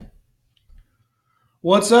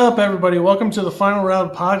What's up, everybody? Welcome to the Final Round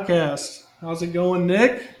podcast. How's it going,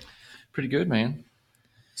 Nick? Pretty good, man.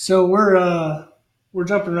 So we're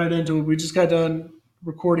jumping right into it. We just got done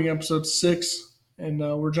recording episode 6, and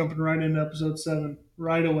we're jumping right into episode 7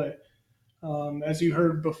 right away. As you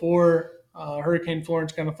heard before, Hurricane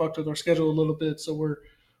Florence kind of fucked with our schedule a little bit, so we're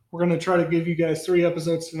going to try to give you guys 3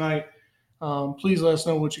 episodes tonight. Please let us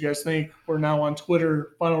know what you guys think. We're now on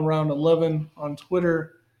Twitter, Final Round 11 on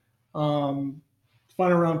Twitter.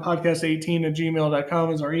 Final Round Podcast 18 at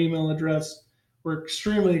gmail.com is our email address. We're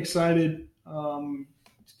extremely excited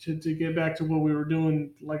to get back to what we were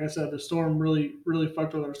doing. Like I said, the storm really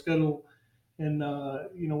fucked with our schedule. And,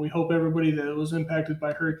 we hope everybody that was impacted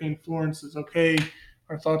by Hurricane Florence is okay.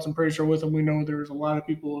 Our thoughts and prayers are with them. We know there's a lot of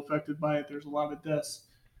people affected by it. There's a lot of deaths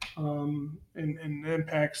and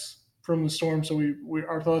impacts from the storm. So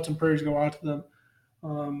our thoughts and prayers go out to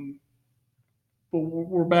them. But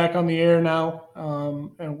we're back on the air now,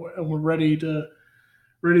 and we're ready to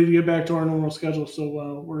get back to our normal schedule.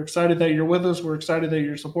 So we're excited that you're with us. We're excited that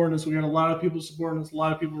you're supporting us. We got a lot of people supporting us, a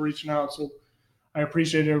lot of people reaching out. So I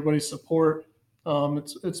appreciate everybody's support.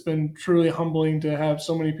 It's been truly humbling to have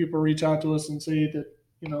so many people reach out to us and say that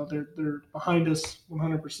they're behind us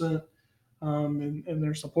 100%, and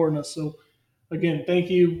they're supporting us. So again, thank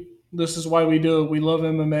you. This is why we do it. We love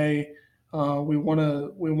MMA. We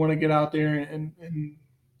want to get out there and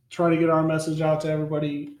try to get our message out to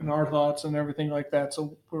everybody and our thoughts and everything like that.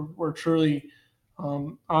 So we're truly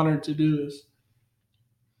honored to do this.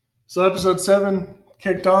 So episode 7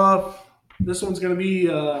 kicked off. This one's going to be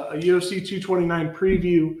a UFC 229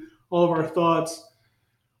 preview. All of our thoughts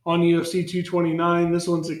on UFC 229. This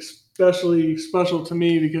one's especially special to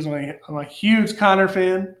me because I'm a huge Conor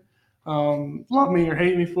fan. Love me or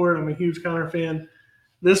hate me for it, I'm a huge Conor fan.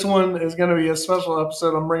 This one is going to be a special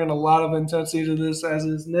episode. I'm bringing a lot of intensity to this, as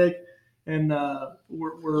is Nick, and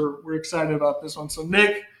we're excited about this one. So,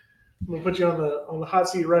 Nick, I'm going to put you on the hot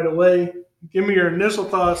seat right away. Give me your initial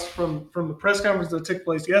thoughts from the press conference that took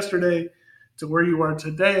place yesterday to where you are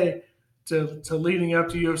today to leading up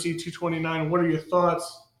to UFC 229. What are your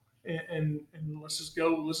thoughts? And let's just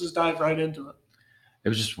go. Let's just dive right into it. It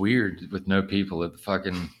was just weird with no people at the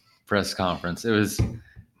fucking press conference. It was.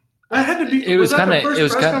 That had to be. It was that the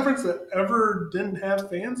first press conference that ever didn't have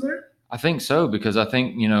fans there? I think so, because I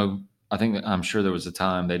think I'm sure there was a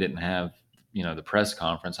time they didn't have the press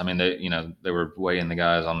conference. I mean, they were weighing the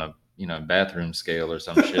guys on the bathroom scale or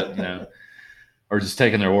some shit, or just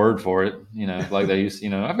taking their word for it, like they used.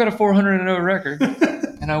 I've got a 400-0 record,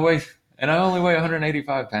 and I only weigh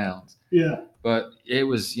 185 pounds. Yeah, but it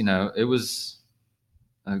was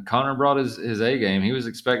Conor brought his A game. He was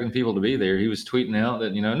expecting people to be there. He was tweeting out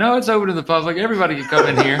that no, it's open to the public. Everybody can come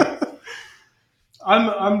in here.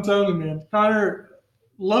 I'm telling you, man. Conor,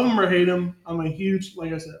 love him or hate him, I'm a huge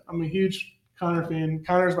Conor fan.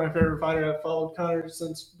 Conor's my favorite fighter. I've followed Conor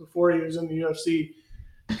since before he was in the UFC.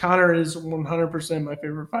 Conor is 100% my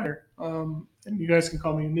favorite fighter. And you guys can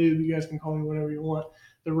call me a noob. You guys can call me whatever you want.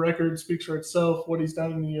 The record speaks for itself. What he's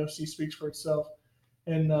done in the UFC speaks for itself.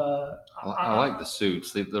 And I like the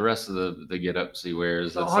suits. The rest of the get-ups he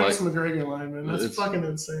wears. The Alex McGregor line, man. That's fucking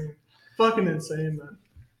insane. Fucking insane, man.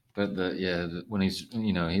 But when he's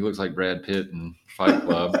he looks like Brad Pitt in Fight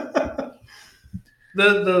Club.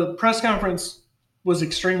 The press conference was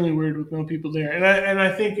extremely weird with no people there, and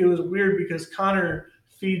I think it was weird because Conor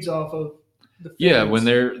feeds off of the fans. Yeah, when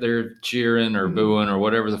they're cheering or booing or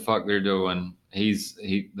whatever the fuck they're doing,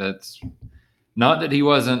 that's not that he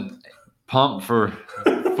wasn't pumped for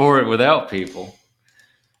it without people.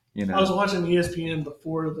 I was watching ESPN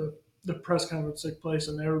before the press conference took place,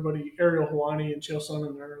 and everybody, Ariel Helwani and Chael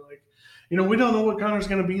Sonnen, are like, we don't know what Conor's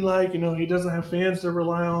going to be like. He doesn't have fans to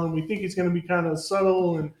rely on. We think he's going to be kind of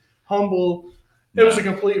subtle and humble. It was a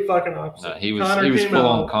complete fucking opposite. No, he was full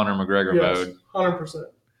on Conor McGregor mode. 100%.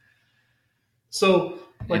 So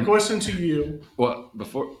my question to you. Well,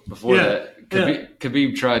 before that,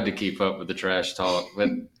 Khabib tried to keep up with the trash talk, but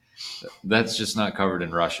that's just not covered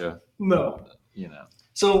in Russia. No.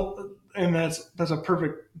 So, and that's a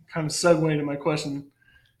perfect kind of segue to my question.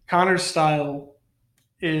 Conor's style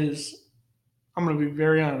is, I'm going to be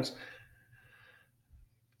very honest,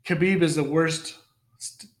 Khabib is the worst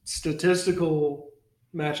statistical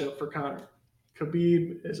matchup for Conor.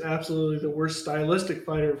 Khabib is absolutely the worst stylistic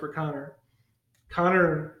fighter for Conor.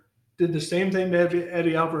 Conor did the same thing to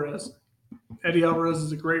Eddie Alvarez. Eddie Alvarez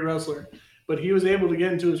is a great wrestler, but he was able to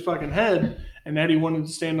get into his fucking head, and Eddie wanted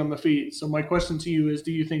to stand on the feet. So my question to you is,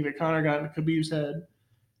 do you think that Conor got into Khabib's head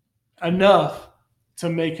enough to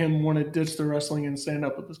make him want to ditch the wrestling and stand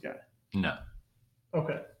up with this guy? No.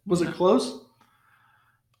 Okay. Was it close?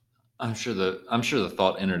 I'm sure the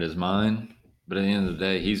thought entered his mind, but at the end of the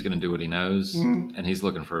day, he's going to do what he knows, Mhm. and he's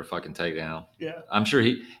looking for a fucking takedown. Yeah. I'm sure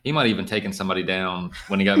he might have even taken somebody down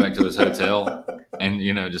when he got back to his hotel, and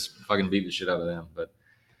just fucking beat the shit out of them. But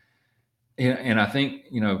and I think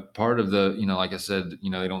part of the like I said,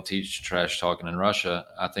 they don't teach trash talking in Russia.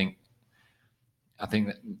 I think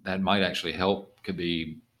that might actually help. Could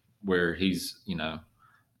be where he's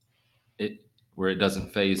it where it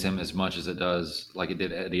doesn't phase him as much as it does like it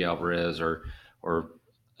did Eddie Alvarez or Oh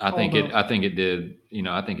no. I think it did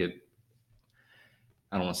I think it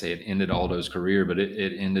I don't want to say it ended Aldo's career, but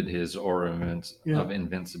it ended his aura Yeah. of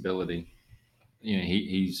invincibility.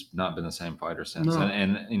 He's not been the same fighter since, No.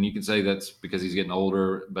 and you can say that's because he's getting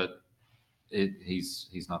older, but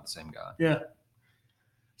he's not the same guy. Yeah.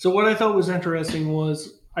 So what I thought was interesting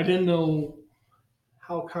was I didn't know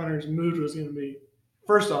how Connor's mood was going to be.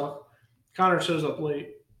 First off, Connor shows up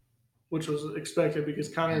late, which was expected because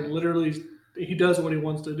Connor literally he does what he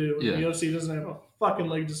wants to do. Yeah. The UFC doesn't have a fucking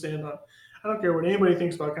leg to stand on. I don't care what anybody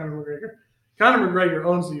thinks about Conor McGregor. Conor McGregor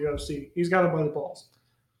owns the UFC. He's got him by the balls.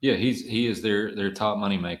 Yeah, he is their top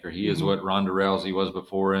money maker. He is what Ronda Rousey was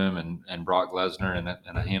before him, and Brock Lesnar,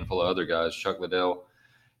 and a handful of other guys. Chuck Liddell.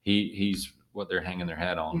 He's what they're hanging their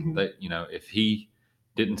hat on. Mhm. That if he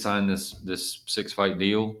didn't sign this 6-fight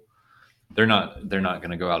deal, they're not going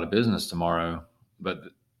to go out of business tomorrow. But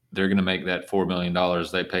they're going to make that $4 million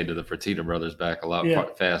they paid to the Fertitta brothers back a lot Yeah.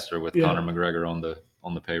 faster with Yeah. Conor McGregor on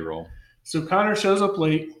the payroll. So Connor shows up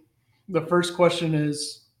late. The first question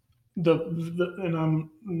is and I'm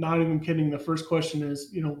not even kidding. The first question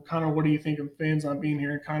is, Connor, what do you think of fans not being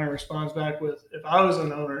here? And Connor responds back with, if I was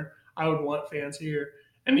an owner, I would want fans here.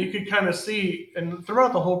 And you could kind of see, and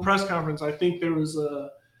throughout the whole press conference, I think there was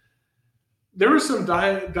some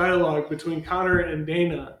dialogue between Connor and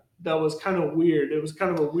Dana that was kind of weird. It was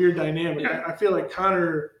kind of a weird dynamic. Yeah. I feel like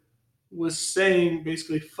Connor was saying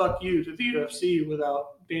basically "fuck you" to the UFC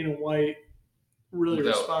without Dana White really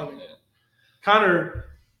responding. Yeah. Connor,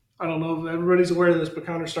 I don't know if everybody's aware of this, but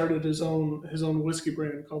Connor started his own whiskey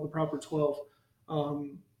brand called the Proper 12.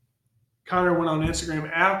 Connor went on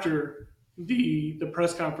Instagram after the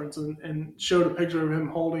press conference and showed a picture of him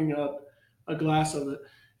holding up a glass of it,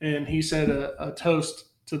 and he said a toast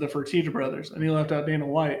to the Fertitta brothers, and he left out Dana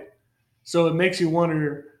White. So it makes you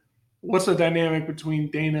wonder what's the dynamic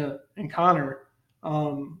between Dana and Connor.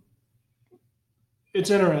 It's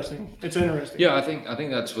interesting. Yeah, I think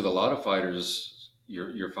that's with a lot of fighters.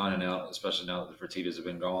 You're finding out, especially now that the Fertittas have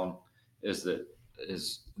been gone, is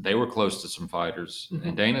they were close to some fighters,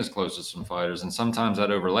 and Dana's close to some fighters, and sometimes that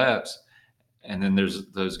overlaps. And then there's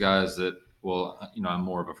those guys that, well, I'm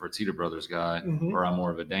more of a Fertitta brothers guy, or I'm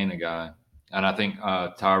more of a Dana guy. And I think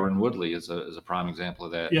Tyron Woodley is a prime example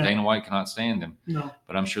of that. Yeah. Dana White cannot stand him, No.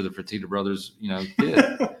 but I'm sure the Fertitta brothers,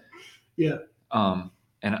 did. Yeah. And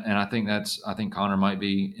I think Conor might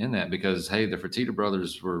be in that because, hey, the Fertitta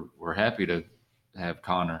brothers were happy to have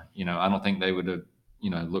Conor. I don't think they would have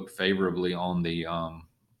looked favorably on the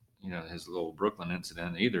his little Brooklyn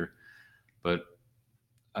incident either, but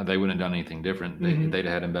they wouldn't have done anything different. They'd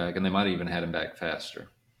have had him back, and they might have even had him back faster.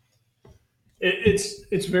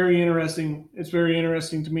 It's very interesting. It's very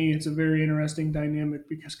interesting to me. It's a very interesting dynamic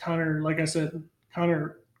because Conor, like I said,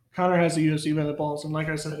 Conor has the UFC by the balls, and like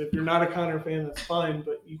I said, if you're not a Conor fan, that's fine,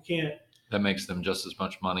 but you can't. That makes them just as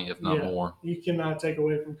much money, if not more. You cannot take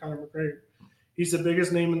away from Conor McGregor. He's the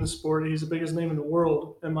biggest name in the sport. He's the biggest name in the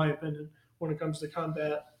world, in my opinion, when it comes to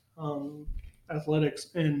combat athletics.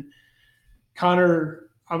 And Conor,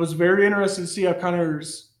 I was very interested to see how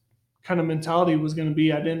Conor's kind of mentality was going to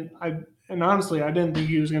be. And honestly, I didn't think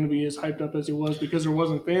he was going to be as hyped up as he was because there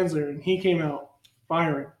wasn't fans there, and he came out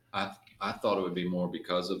firing. I thought it would be more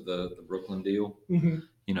because of the Brooklyn deal.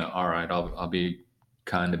 Mm-hmm. All right, I'll be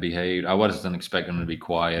kind of behaved. I wasn't expecting him to be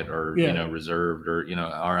quiet or reserved or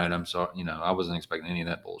all right, I'm sorry. I wasn't expecting any of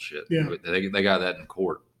that bullshit. Yeah. They got that in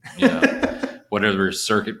court. Whatever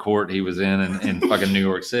circuit court he was in fucking New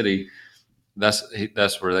York City.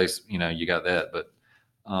 That's where they you got that. But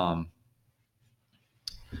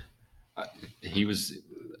he was.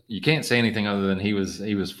 You can't say anything other than he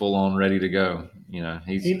was full on ready to go.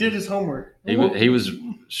 He did his homework. He was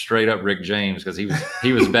straight up Rick James because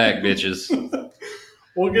he was back, bitches.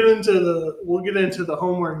 We'll get into the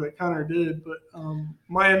homework that Conor did, but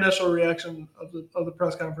my initial reaction of the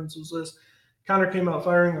press conference was this: Conor came out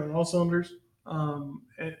firing on all cylinders,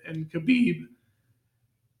 and Khabib,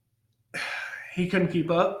 he couldn't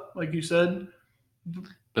keep up, like you said.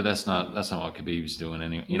 But that's not what Khabib's doing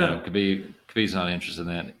anyway. Khabib's not interested in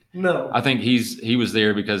that. No, I think he was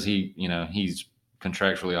there because he's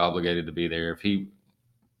contractually obligated to be there. If he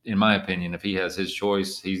in my opinion, if he has his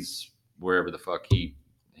choice, he's wherever the fuck he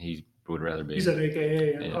would rather be. He's at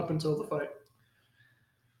AKA Yeah. up until the fight.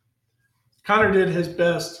 Conor did his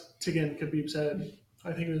best to get in Khabib's head.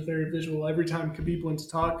 I think it was very visual. Every time Khabib went to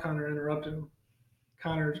talk, Conor interrupted him.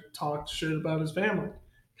 Conor talked shit about his family.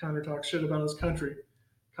 Conor talked shit about his country.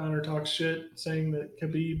 Conor talked shit saying that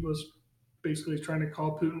Khabib was basically trying to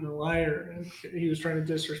call Putin a liar and he was trying to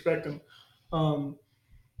disrespect him. Um,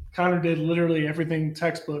 Conor did literally everything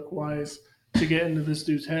textbook wise to get into this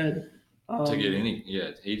dude's head. To get any,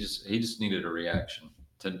 yeah, he just needed a reaction.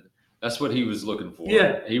 To that's what he was looking for.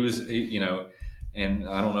 Yeah. He was, you know, and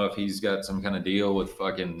I don't know if he's got some kind of deal with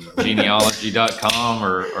fucking genealogy.com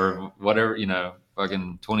or whatever, you know,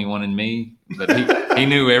 fucking 21andMe, but he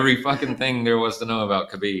knew every fucking thing there was to know about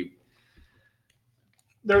Khabib.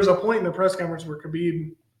 There was a point in the press conference where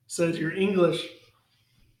Khabib said, "You're English.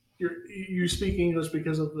 You speak English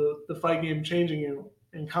because of the fight game changing you."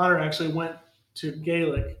 And Conor actually went to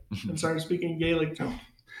Gaelic and started speaking Gaelic to him.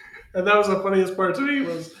 And that was the funniest part to me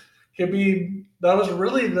was Khabib. That was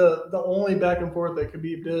really the only back and forth that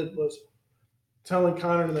Khabib did was telling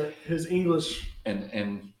Conor that his English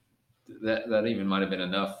and that even might have been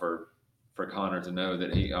enough for Conor to know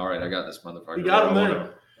that all right, I got this motherfucker. He got him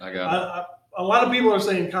there. I got him. A lot of people are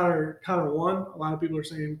saying Conor won. A lot of people are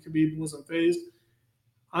saying Khabib wasn't phased.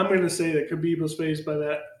 I'm going to say that Khabib was phased by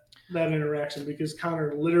that interaction because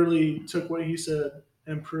Conor literally took what he said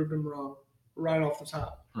and proved him wrong right off the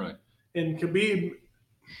top. Right. And Khabib,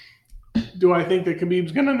 do I think that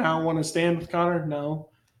Khabib's going to now want to stand with Conor? No.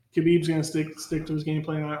 Khabib's going to stick to his game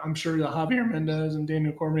plan. I'm sure that Javier Mendez and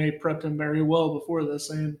Daniel Cormier prepped him very well before this,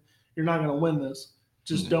 saying, "You're not going to win this.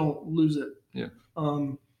 Just don't lose it." Yeah.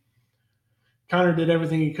 Conor did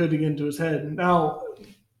everything he could to get into his head. Now,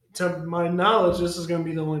 to my knowledge, this is going to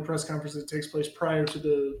be the only press conference that takes place prior to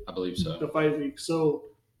the fight week. So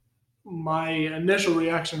my initial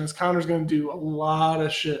reaction is Conor's going to do a lot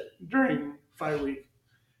of shit during fight week.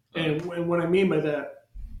 And what I mean by that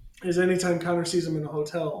is anytime Conor sees him in a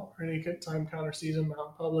hotel or anytime Conor sees him out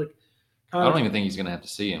in public. I don't even think he's going to have to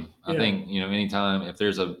see him. I think, you know, anytime if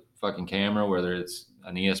there's a fucking camera, whether it's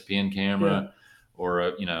an ESPN camera or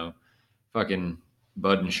a, you know, fucking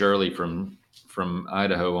Bud and Shirley from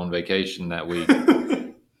Idaho on vacation that week,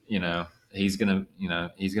 you know, he's gonna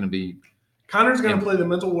be. Conor's gonna play the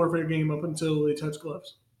mental warfare game up until they touch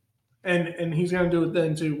gloves, and he's gonna do it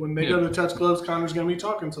then too. When they go to touch gloves, Conor's gonna be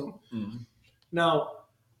talking to him. Mm-hmm. Now,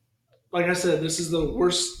 like I said, this is the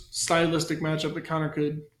worst stylistic matchup that Conor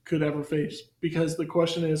could ever face because the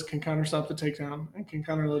question is, can Conor stop the takedown and can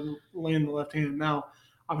Conor land the left hand? Now,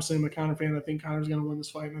 obviously, I'm a Conor fan. I think Conor's gonna win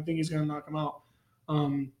this fight, and I think he's gonna knock him out.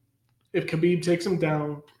 If Khabib takes him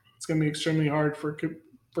down, it's going to be extremely hard for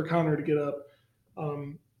Conor to get up.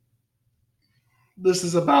 This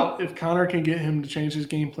is about if Conor can get him to change his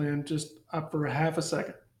game plan just up for a half a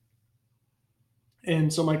second.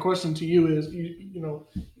 And so my question to you is, you know,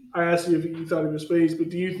 I asked you if you thought he was phased, but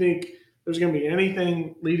do you think there's going to be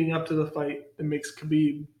anything leading up to the fight that makes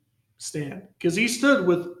Khabib stand? Because he stood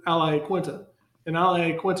with Al Iaquinta, and Al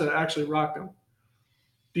Iaquinta actually rocked him.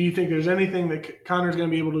 Do you think there's anything that Conor's going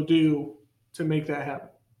to be able to do to make that happen?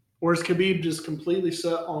 Or is Khabib just completely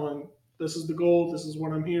set on this is the goal, this is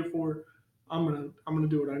what I'm here for, I'm gonna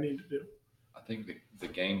do what I need to do? I think the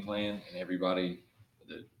game plan and everybody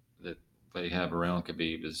that they have around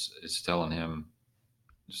Khabib is telling him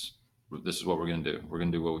this is what we're going to do. We're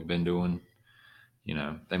going to do what we've been doing. You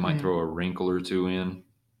know, they might throw a wrinkle or two in,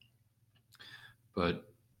 but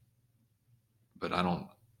I don't.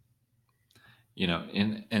 You know,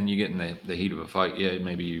 and you get in the heat of a fight,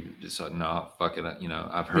 maybe you decide, no, fuck it. You know,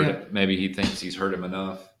 I've heard it. Maybe he thinks he's hurt him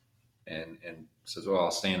enough, and says, well,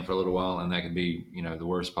 I'll stand for a little while, and that could be, you know, the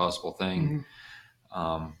worst possible thing.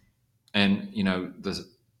 Mm-hmm. And you know,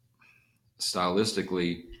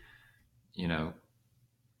 stylistically, you know,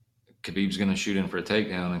 Khabib's going to shoot in for a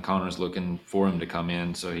takedown, and Conor's looking for him to come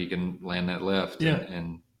in so he can land that left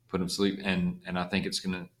and put him to sleep. And I think it's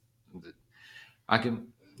going to. I can,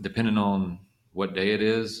 depending on what day it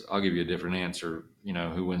is, I'll give you a different answer, you know,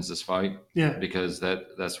 who wins this fight. Yeah. Because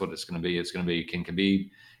that's what it's going to be. It's going to be, can Khabib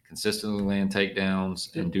consistently land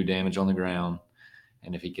takedowns and do damage on the ground?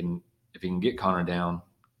 And if he can get Conor down,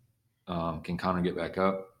 can Conor get back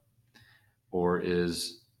up? Or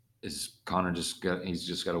is Conor he's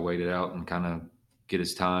just got to wait it out and kind of get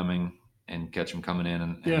his timing and catch him coming in,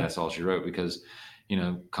 and that's all she wrote, because, you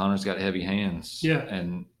know, Conor's got heavy hands. Yeah.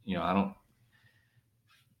 And, you know, I don't,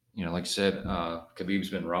 you know, like I said, Khabib's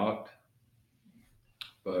been rocked,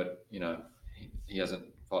 but, you know, he hasn't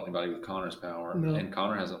fought anybody with Conor's power. No. And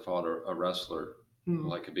Conor hasn't fought a wrestler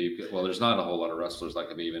like Khabib. Well, there's not a whole lot of wrestlers like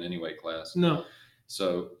Khabib in any weight class. No.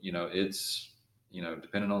 So it's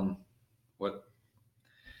depending on what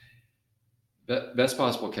best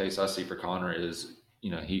possible case I see for Connor is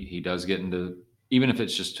he does get into, even if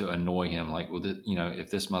it's just to annoy him, like, well, if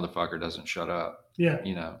this motherfucker doesn't shut up,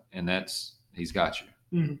 Yeah. And he's got you.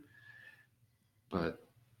 Mm-hmm. But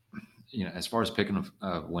as far as picking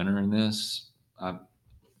a winner in this, I'm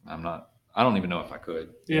not. I don't even know if I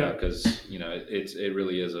could. Yeah. Because it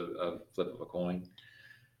really is a flip of a coin.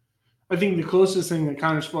 I think the closest thing that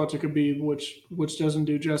Connor's fought to Khabib, which doesn't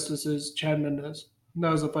do justice, is Chad Mendez.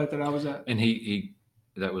 That was the fight that I was at, and he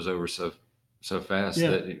that was over so fast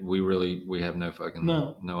that we have no fucking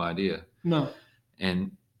no idea. No.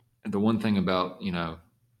 And the one thing about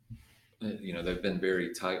they've been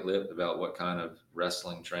very tight-lipped about what kind of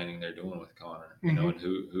wrestling training they're doing with Conor, and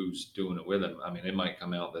who's doing it with him. I mean, it might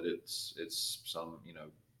come out that it's some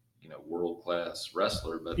world-class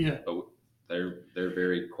wrestler, but they're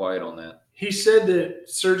very quiet on that. He said that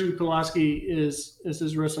Sergey Pulaski is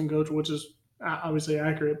his wrestling coach, which is obviously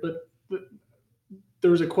accurate. But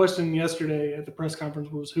there was a question yesterday at the press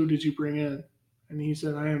conference was, who did you bring in? And he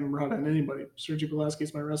said, I haven't brought in anybody. Sergey Pulaski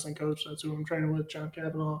is my wrestling coach. That's who I'm training with. John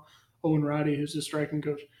Kavanaugh, Owen Roddy, who's his striking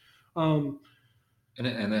coach. And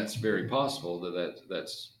that's very possible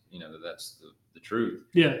that's the truth.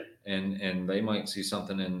 Yeah. And they might see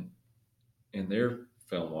something in their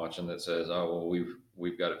film watching that says, oh, well,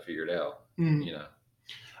 we've got it figured out.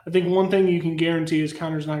 I think one thing you can guarantee is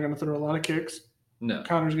Connor's not going to throw a lot of kicks. No.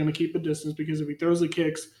 Connor's going to keep the distance, because if he throws the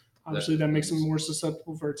kicks, obviously that makes him more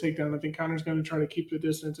susceptible for a takedown. I think Connor's going to try to keep the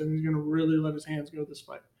distance, and he's going to really let his hands go this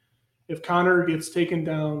fight. If Conor gets taken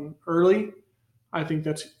down early, I think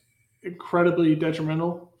that's incredibly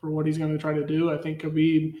detrimental for what he's going to try to do. I think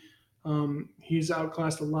Khabib, he's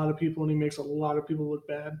outclassed a lot of people, and he makes a lot of people look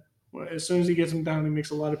bad. As soon as he gets him down, he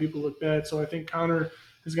makes a lot of people look bad. So I think Conor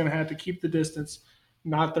is going to have to keep the distance,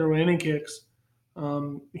 not throw any kicks.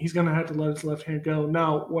 He's going to have to let his left hand go.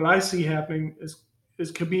 Now, what I see happening is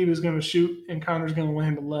Khabib is going to shoot, and Conor's going to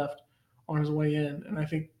land a left on his way in, and I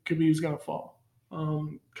think Khabib's going to fall.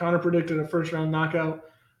 Conor predicted a first-round knockout.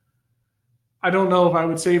 I don't know if I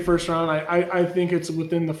would say first round. I think it's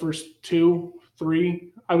within the first 2,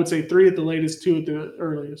 3. I would say 3 at the latest, 2 at the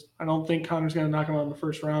earliest. I don't think Conor's going to knock him out in the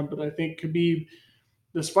first round, but I think Khabib,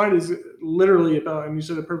 this fight is literally about, and you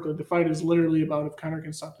said it perfectly, the fight is literally about if Conor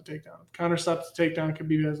can stop the takedown. If Conor stops the takedown,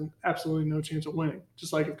 Khabib has absolutely no chance of winning.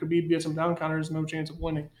 Just like if Khabib gets him down, Conor has no chance of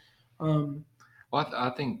winning. Well, I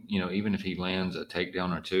think, even if he lands a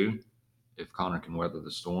takedown or two, if Conor can weather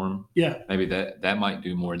the storm, maybe that might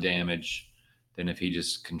do more damage than if he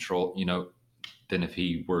just than if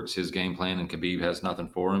he works his game plan and Khabib has nothing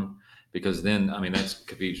for him. Because then, that's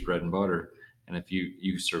Khabib's bread and butter. And if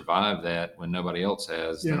you survive that when nobody else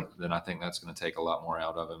has, then I think that's going to take a lot more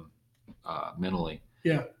out of him mentally.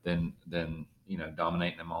 Yeah. Than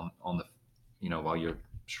dominating him on the while you're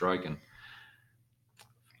striking.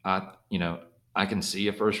 I can see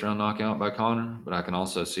a first round knockout by Conor, but I can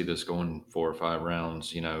also see this going 4 or 5 rounds.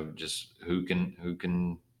 Just who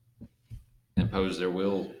can impose their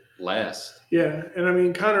will last. Yeah,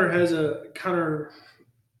 and Conor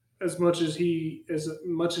as much as he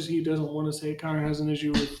doesn't want to say, Conor has an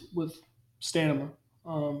issue with stamina,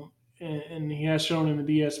 and he has shown in the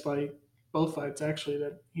Diaz fight, both fights actually,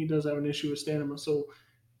 that he does have an issue with stamina. So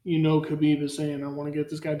Khabib is saying, I want to get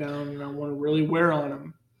this guy down, and I want to really wear on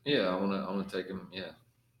him. Yeah, I want to take him. Yeah.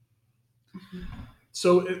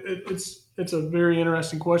 So it's a very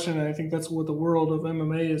interesting question, and I think that's what the world of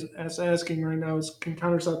MMA is asking right now: is can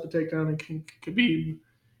Conor stop the takedown, and can Khabib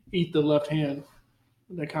eat the left hand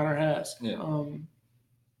that Conor has? Yeah.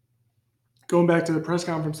 Going back to the press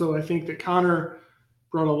conference, though, I think that Conor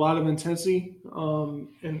brought a lot of intensity,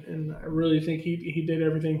 and I really think he did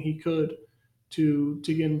everything he could to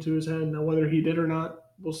get into his head. Now, whether he did or not,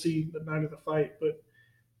 we'll see the night of the fight. But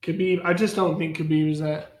Khabib, I just don't think Khabib is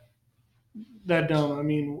that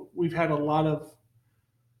dumb. We've had a lot of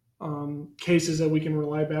cases that we can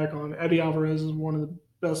rely back on. Eddie Alvarez is one of the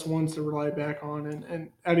best ones to rely back on, and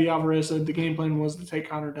Eddie Alvarez said the game plan was to take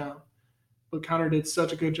Conor down. But Conor did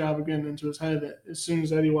such a good job of getting into his head that as soon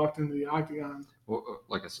as Eddie walked into the octagon. Well,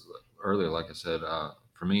 like I said earlier,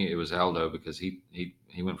 for me, it was Aldo, because he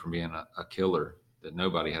went from being a killer that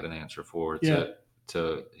nobody had an answer for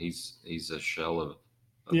to he's a shell of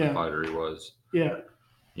the fighter he was. Yeah.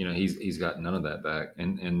 He's got none of that back,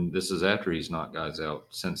 and this is after he's knocked guys out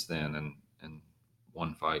since then and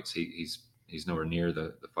won fights. He's nowhere near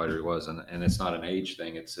the fighter he was, and it's not an age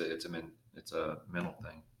thing. It's a mental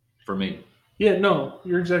thing for me. Yeah, no,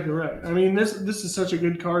 you're exactly right. I mean, this is such a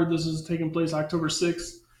good card. This is taking place October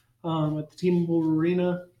 6th at the T-Mobile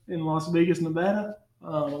Arena in Las Vegas, Nevada. A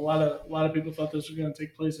lot of people thought this was going to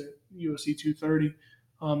take place at UFC 230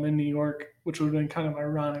 in New York, which would have been kind of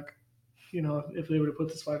ironic, if they would have put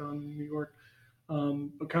this fight on in New York.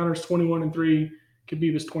 But Connor's 21-3,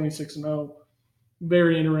 Khabib is 26-0.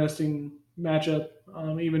 Very interesting matchup,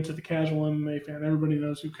 even to the casual MMA fan. Everybody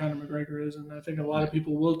knows who Conor McGregor is, and I think a lot of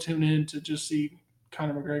people will tune in to just see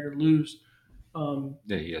Conor McGregor lose.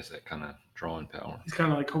 Yeah, he has that kind of drawing power. He's kind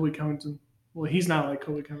of like Colby Covington. Well, he's not like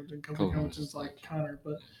Colby Covington. Colby Covington's like Conor,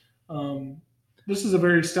 but this is a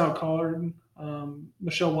very stout card.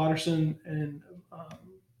 Michelle Watterson and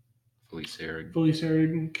Felice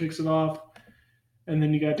Herrig kicks it off. And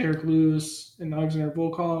then you got Derek Lewis and Alexander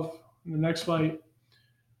Volkov in the next fight.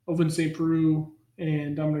 Owen St. Peru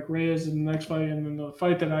and Dominic Reyes in the next fight. And then the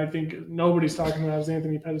fight that I think nobody's talking about is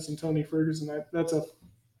Anthony Pettis and Tony Ferguson. That's a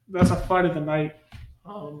fight of the night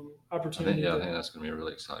opportunity. I think that's going to be a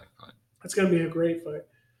really exciting fight. It's going to be a great fight.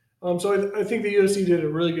 So I think the UFC did a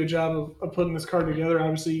really good job of putting this card together.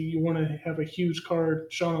 Obviously, you want to have a huge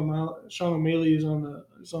card. Sean O'Malley is on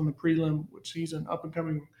the prelim, which he's an up and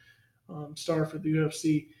coming star for the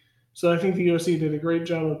UFC. So I think the UFC did a great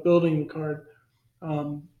job of building the card.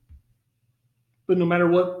 But no matter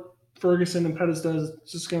what Ferguson and Pettis does,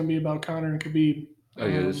 it's just going to be about Conor and Khabib. Oh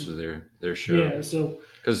yeah, this is their show. Yeah, so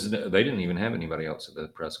because they didn't even have anybody else at the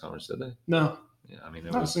press conference, did they? No. Yeah, I mean,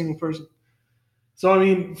 not a single person. So I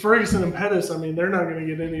mean, Ferguson and Pettis, I mean, they're not going to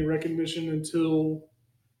get any recognition until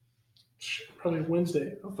probably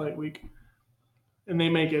Wednesday of fight week, and they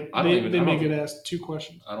make it. They make it ask 2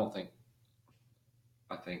 questions. I don't think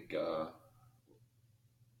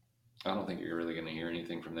you're really going to hear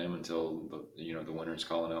anything from them until the winner's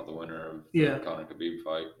calling out the winner of the Conor Khabib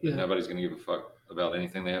fight. Yeah. Nobody's going to give a fuck about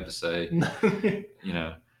anything they have to say.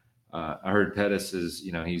 I heard Pettis is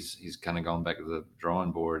he's kind of gone back to the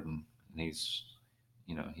drawing board and he's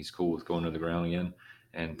cool with going to the ground again.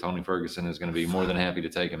 And Tony Ferguson is going to be more than happy to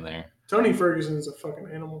take him there. Tony Ferguson is a fucking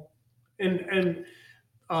animal, and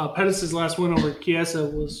Pettis' last win over Chiesa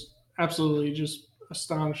was absolutely just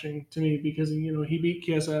astonishing to me because he beat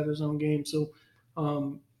Chiesa at his own game. So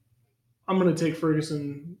I'm going to take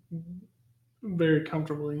Ferguson very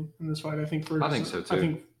comfortably in this fight. I think so too. I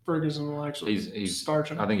think Ferguson will actually starch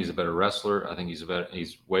him. I think he's a better wrestler. I think he's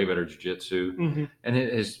way better jiu-jitsu, and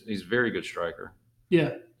he's a very good striker.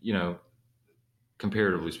 Yeah,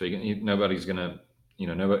 comparatively speaking, nobody's gonna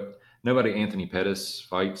nobody Anthony Pettis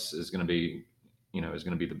fights is gonna be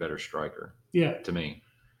the better striker. Yeah, to me.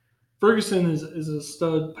 Ferguson is a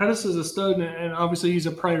stud. Pettis is a stud, and obviously he's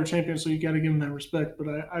a prior champion, so you got to give him that respect. But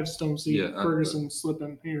I just don't see Ferguson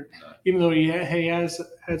slipping here, even though he has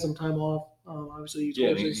had some time off. Obviously, he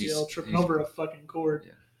tore his ACL tripping over a fucking cord.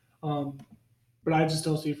 Yeah. But I just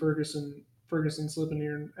don't see Ferguson slipping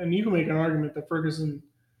here. And you can make an argument that Ferguson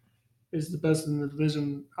is the best in the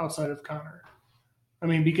division outside of Conor. I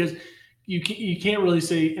mean, because you can't really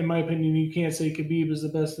say, in my opinion, you can't say Khabib is the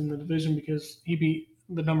best in the division because he beat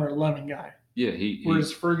the number 11 guy. Yeah,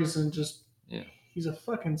 whereas Ferguson he's a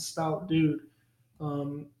fucking stout dude.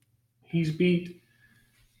 He's beat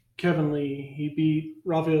Kevin Lee. He beat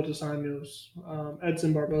Rafael dos Anjos,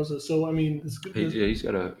 Edson Barboza. So I mean, he's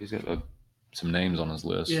got some names on his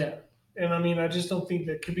list. Yeah, and I mean, I just don't think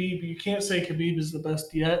that Khabib. You can't say Khabib is the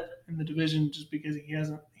best yet in the division just because he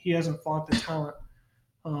hasn't fought the talent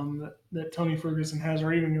that Tony Ferguson has,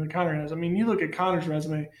 or even Conor has. I mean, you look at Conor's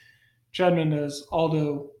resume. Chad Mendez,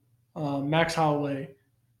 Aldo, Max Holloway,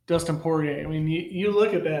 Dustin Poirier. I mean, you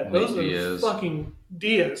look at that. Those are fucking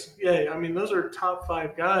Diaz. Yeah, I mean, those are top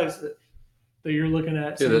 5 guys that you're looking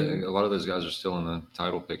at. Yeah, a lot of those guys are still in the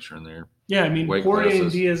title picture in there. Yeah, I mean, Poirier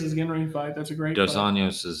and Diaz is getting ready to fight. That's a great Dos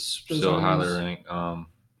Anjos is still highly ranked.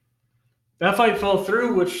 That fight fell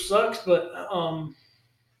through, which sucks, but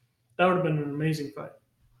that would have been an amazing fight.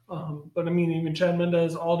 But, I mean, even Chad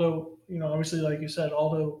Mendez, Aldo, obviously, like you said,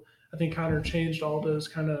 Aldo – I think Conor changed Aldo's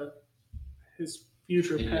kind of his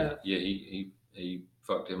future path. Yeah, he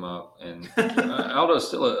fucked him up, and Aldo's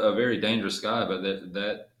still a very dangerous guy. But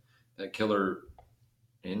that killer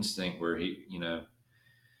instinct where he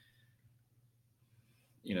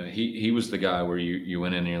was the guy where you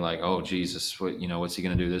went in and you're like, oh Jesus, what's he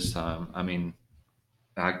gonna do this time? I mean,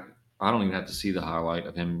 I don't even have to see the highlight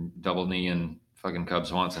of him double kneeing fucking Cub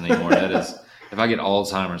Swanson anymore. That is, if I get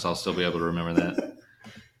Alzheimer's, I'll still be able to remember that.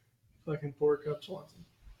 Fucking poor Cub Swanson.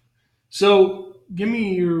 So give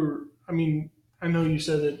me I know you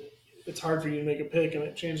said that it's hard for you to make a pick and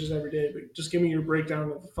it changes every day, but just give me your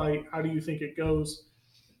breakdown of the fight. How do you think it goes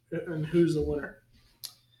and who's the winner?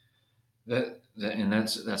 And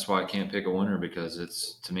that's why I can't pick a winner,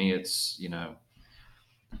 because to me it's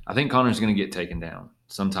I think Connor's going to get taken down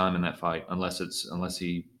sometime in that fight, unless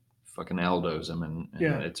he fucking Aldo's him and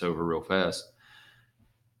it's over real fast.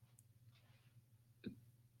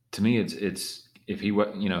 To me, it's if he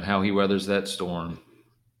how he weathers that storm,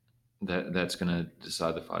 that's going to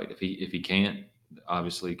decide the fight. If he can't,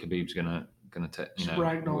 obviously Khabib's gonna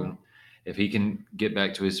if he can get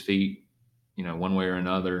back to his feet, one way or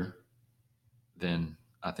another, then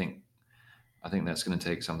I think that's going to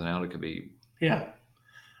take something out of Khabib. Yeah,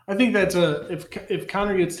 I think that's if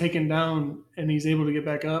Conor gets taken down and he's able to get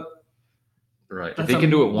back up, right? If he can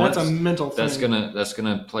do it once, that's a mental thing. That's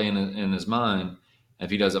gonna play in his mind. If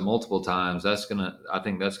he does it multiple times, I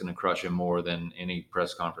think that's gonna crush him more than any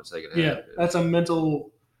press conference they could have. Yeah, that's a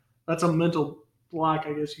mental block,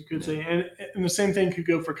 I guess you could say. And the same thing could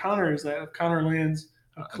go for Conor, is that if Conor lands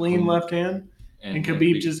a clean left hand and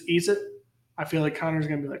Khabib just eats it, I feel like Conor's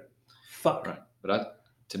gonna be like, fuck. Right. But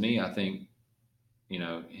to me, I think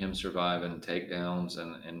him surviving takedowns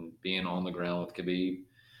and being on the ground with Khabib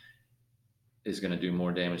is going to do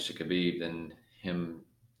more damage to Khabib than him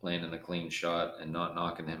landing a clean shot and not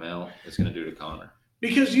knocking him out is going to do to Conor.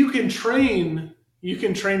 Because you can train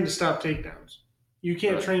to stop takedowns. You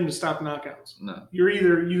can't train to stop knockouts. No.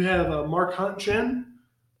 You have a Mark Hunt chin,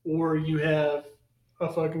 or you have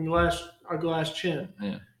a fucking glass chin.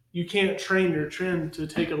 Yeah. You can't train your chin to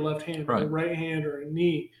take a left hand or a right hand or a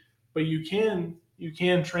knee, but you can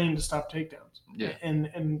train to stop takedowns. Yeah.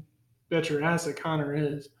 And bet your ass that Conor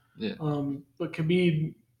is. Yeah. But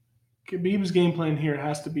Khabib's game plan here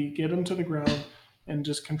has to be get him to the ground and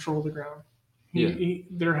just control the ground. If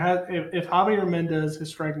Javier Mendez, his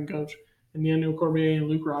striking coach, and Daniel Cormier and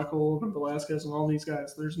Luke Rockhold and Velasquez and all these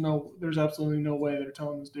guys, there's absolutely no way they're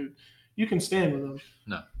telling this dude, you can stand with him.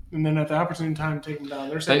 No. And then at the opportune time, take him down.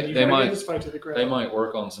 They're saying they might get this fight to the ground. They might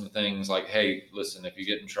work on some things like, hey, listen, if you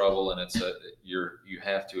get in trouble and you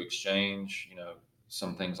have to exchange,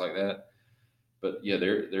 some things like that. But yeah,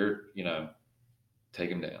 they're take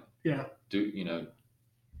him down. Yeah.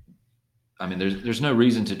 I mean, there's no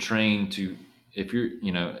reason to train if you're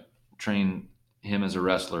train him as a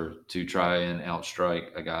wrestler to try and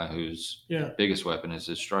outstrike a guy whose biggest weapon is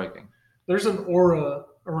his striking. There's an aura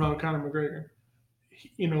around Conor McGregor.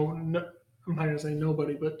 I'm not going to say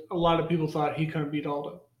nobody, but a lot of people thought he couldn't beat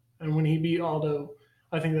Aldo. And when he beat Aldo,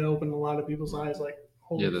 I think that opened a lot of people's eyes. Like,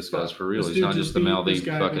 holy this guy's for real. He's not just the mouthy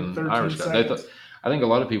fucking Irish guy. I think a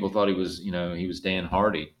lot of people thought he was Dan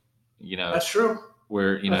Hardy. That's true.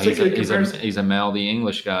 Where he's a mouthy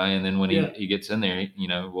English guy, and then when he gets in there,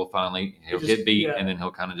 he'll get beat, and then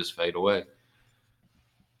he'll kind of just fade away.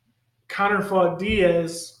 Conor fought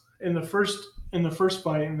Diaz in the first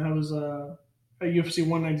fight, and that was at UFC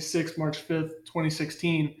 196, March 5th,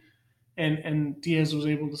 2016, and Diaz was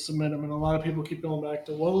able to submit him. And a lot of people keep going back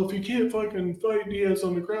to, well, if you can't fucking fight Diaz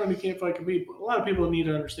on the ground, you can't fight Khabib. But a lot of people need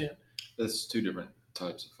to understand. That's two different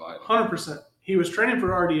types of fighting. 100%. He was training for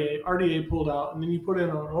RDA. RDA pulled out, and then you put in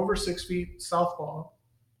an over 6 feet southpaw,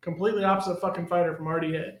 completely opposite fucking fighter from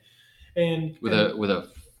RDA, and with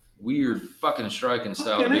a weird fucking striking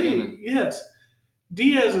style. Yes,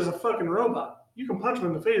 Diaz is a fucking robot. You can punch him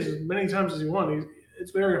in the face as many times as you want.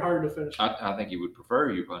 It's very hard to finish. I think he would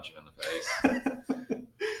prefer you punch him in the face.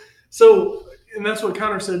 So, and that's what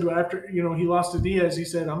Conor said after he lost to Diaz. He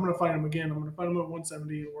said, "I'm going to fight him again. I'm going to fight him at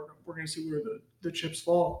 170. We're going to see where the chips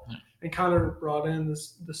fall." Yeah. And Conor brought in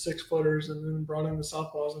the 6-footers and then brought in the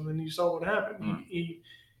southpaws, and then you saw what happened. Mm.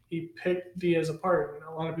 He picked Diaz apart, and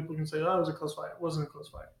a lot of people can say, "Oh, it was a close fight." It wasn't a close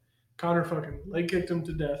fight. Conor fucking leg kicked him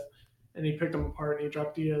to death, and he picked him apart, and he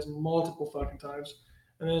dropped Diaz multiple fucking times.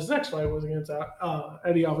 And then his next fight was against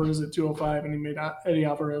Eddie Alvarez at 205, and he made Eddie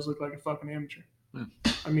Alvarez look like a fucking amateur. Mm.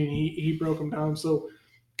 I mean, he broke him down. So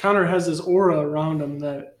Conor has this aura around him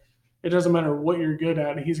that it doesn't matter what you're good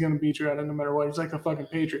at, he's going to beat you at it no matter what. He's like the fucking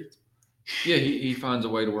Patriots. Yeah, he finds a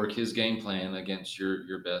way to work his game plan against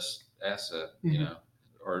your best asset, mm-hmm.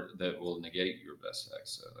 Or that will negate your best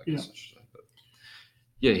asset, I guess I should say. But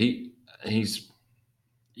yeah, he's,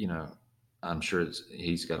 I'm sure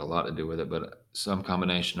he's got a lot to do with it, but some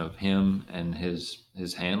combination of him and his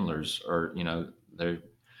handlers are,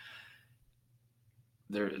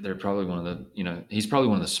 they're probably one of the, he's probably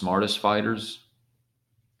one of the smartest fighters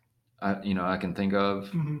I can think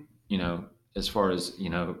of, mm-hmm. As far as,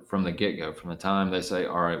 from the get-go, from the time they say,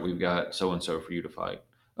 all right, we've got so-and-so for you to fight.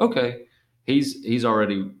 Okay. He's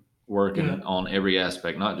already working on every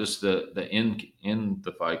aspect, not just the in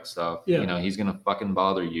the fight stuff. Yeah. He's going to fucking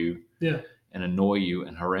bother you and annoy you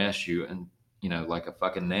and harass you and, like a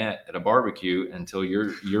fucking gnat at a barbecue until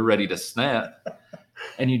you're ready to snap.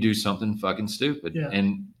 and you do something fucking stupid. Yeah.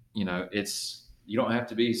 And, you know, you don't have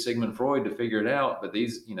to be Sigmund Freud to figure it out, but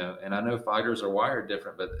these, you know, and I know fighters are wired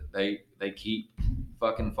different, but they keep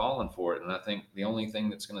fucking falling for it. And I think the only thing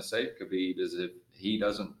that's going to save Khabib is if he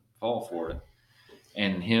doesn't fall for it.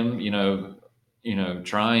 And him,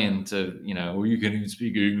 trying to, well, you can't even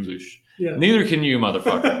speak English. Yeah. Neither can you,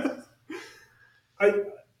 motherfucker.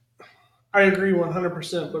 I agree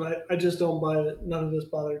 100%, but I just don't buy that none of this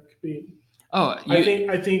bothered Khabib. Oh,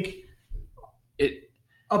 I think it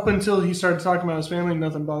up until he started talking about his family,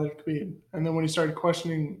 nothing bothered Khabib. And then when he started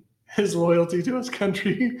questioning his loyalty to his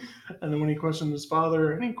country, and then when he questioned his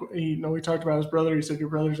father, and he talked about his brother, he said, your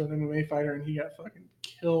brother's an MMA fighter, and he got fucking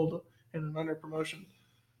killed in an under promotion.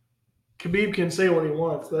 Khabib can say what he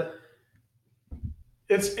wants. That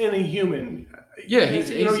it's any human. Yeah,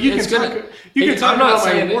 you can talk about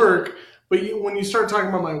my work, but when you start talking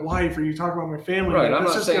about my wife or you talk about my family, right? I'm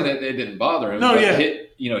not saying that it didn't bother him. No, yeah.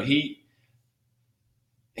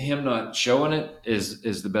 Him not showing it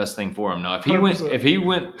is the best thing for him. Now, if he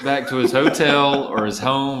went back to his hotel or his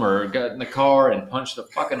home or got in the car and punched a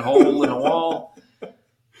fucking hole in a wall,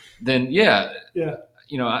 then yeah.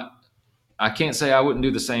 You know, I can't say I wouldn't do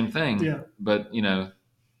the same thing. Yeah, but you know,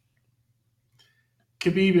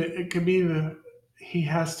 Khabib, he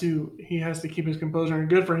has to keep his composure, and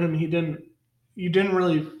good for him. You didn't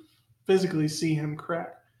really physically see him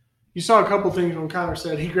crack. You saw a couple things when Conor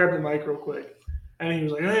said he grabbed the mic real quick, and he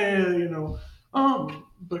was like, hey,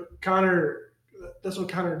 but Conor, that's what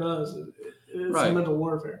Conor does. It's right. mental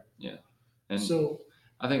warfare. Yeah, and so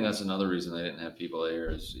I think that's another reason they didn't have people there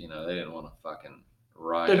is they didn't want to fucking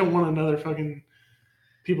riot. They don't want another fucking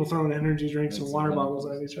people throwing energy drinks and water bottles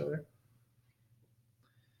at each other.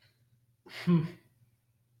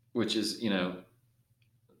 Which is,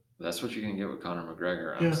 that's what you're going to get with Conor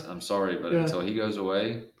McGregor. I'm sorry, but until he goes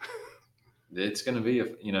away, it's going to be,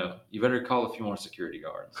 you better call a few more security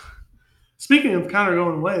guards. Speaking of Conor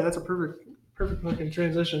going away, that's a perfect fucking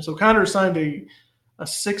transition. So Conor signed a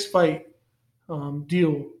 6-fight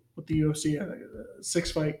deal with the UFC, a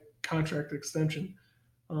 6-fight contract extension,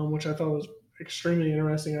 which I thought was extremely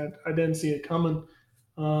interesting. I didn't see it coming.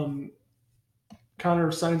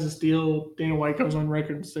 Conor signs this deal. Dana White goes on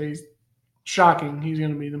record and says, shocking, he's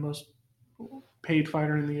going to be the most paid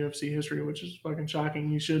fighter in the UFC history, which is fucking shocking.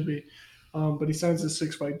 He should be. But he signs this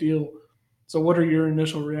 6-fight deal. So what are your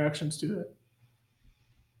initial reactions to that?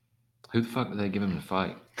 Who the fuck did they give him to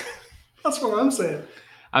fight? That's what I'm saying.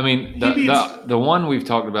 I mean, the one we've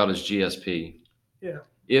talked about is GSP. Yeah.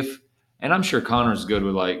 And I'm sure Conor's good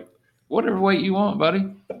with whatever weight you want,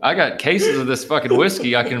 buddy. I got cases of this fucking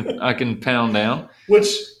whiskey I can pound down. Which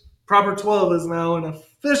Proper 12 is now an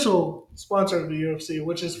official sponsor of the UFC,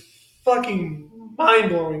 which is fucking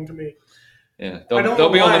mind-blowing to me. Yeah,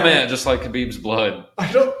 they'll be on the mat just like Khabib's blood.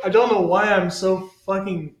 I don't know why I'm so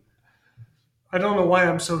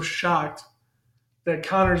shocked that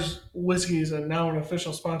Conor's whiskey is now an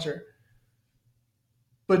official sponsor.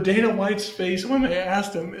 But Dana White's face when they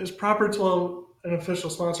asked him, is Proper 12 an official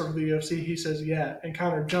sponsor for the UFC? He says, yeah. And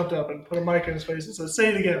Conor jumped up and put a mic in his face and said,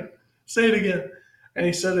 say it again. Say it again. And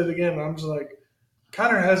he said it again. And I'm just like,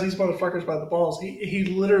 Conor has these motherfuckers by the balls. He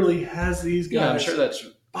literally has these guys I'm sure that's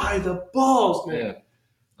by the balls, man. Yeah.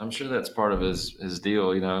 I'm sure that's part of his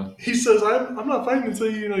deal, He says, I'm not fighting until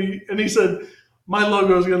and he said, my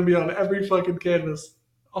logo is going to be on every fucking canvas.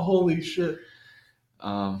 Holy shit.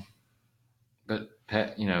 But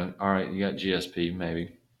Pat, all right, you got GSP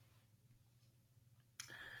maybe.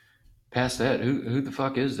 Past that, who the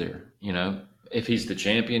fuck is there? If he's the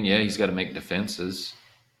champion, he's got to make defenses.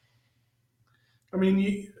 I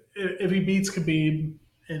mean, if he beats Khabib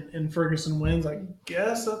and Ferguson wins, I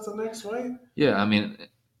guess that's the next fight. Yeah, I mean,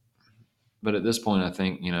 but at this point, I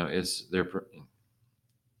think it's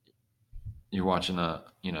you're watching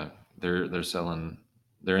they're selling,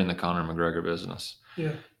 they're in the Conor McGregor business.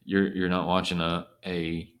 Yeah, you're not watching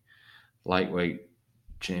a lightweight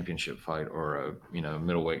championship fight or a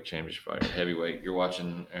middleweight championship fight, heavyweight. You're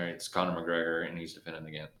watching, all right, it's Conor McGregor and he's defending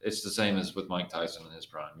again. It's the same as with Mike Tyson in his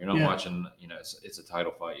prime. You're not watching, it's a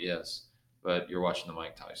title fight, yes, but you're watching the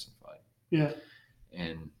Mike Tyson fight. Yeah.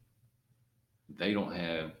 And they don't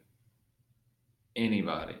have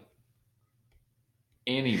anybody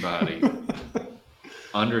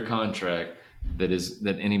under contract that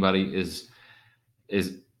anybody is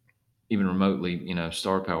even remotely,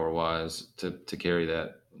 star power wise to carry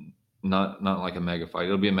that. Not like a mega fight.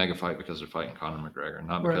 It'll be a mega fight because they're fighting Conor McGregor,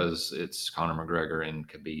 not because it's Conor McGregor and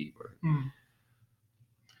Khabib.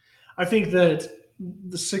 I think that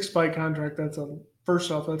the 6-fight contract, that's a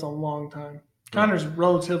long time. Connor's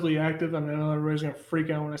relatively active. I mean, I know everybody's gonna freak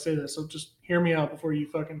out when I say this, so just hear me out before you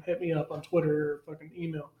fucking hit me up on Twitter or fucking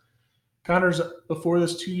email. Connor's before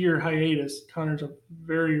this 2-year hiatus. Connor's a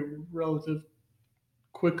very relative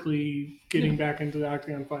quickly getting back into the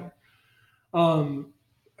octagon fighter.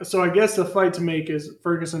 So I guess the fight to make is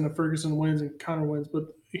Ferguson if Ferguson wins and Conor wins. But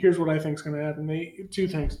here's what I think is going to happen. Two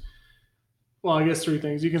things. Well, I guess three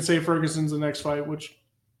things. You can say Ferguson's the next fight, which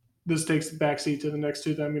this takes the backseat to the next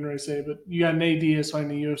two that I'm going to say. But you got Nate Diaz fighting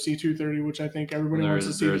the UFC 230, which I think everybody wants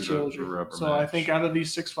to see the trilogy. So I think out of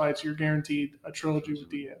these 6 fights, you're guaranteed a trilogy with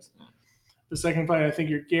Diaz. The second fight, I think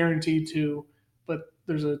you're guaranteed to, but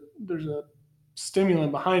there's a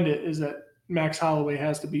stimulant behind it is that Max Holloway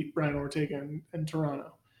has to beat Brian Ortega in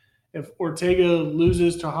Toronto. If Ortega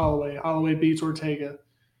loses to Holloway, Holloway beats Ortega,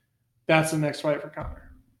 that's the next fight for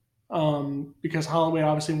Conor. Because Holloway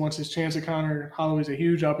obviously wants his chance at Conor. Holloway's a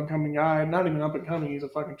huge up-and-coming guy. Not even up-and-coming, he's a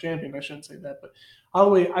fucking champion. I shouldn't say that. But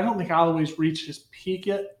Holloway, I don't think Holloway's reached his peak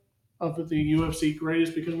yet of the UFC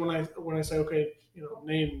greatest because when I say, okay,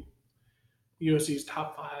 name UFC's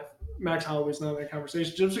top 5, Max Holloway's not in that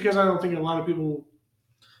conversation. Just because I don't think a lot of people...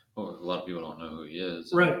 Well, a lot of people don't know who he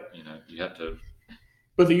is. Right. You have to...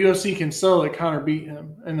 But the UFC can sell that Conor beat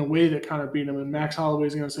him and the way that Conor beat him. And Max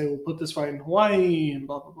Holloway's going to say, we'll put this fight in Hawaii and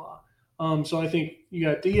blah, blah, blah. So I think you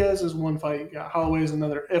got Diaz as one fight. You got Holloway as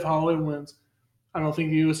another. If Holloway wins, I don't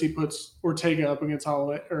think the UFC puts Ortega up against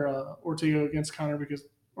Holloway or Ortega against Conor because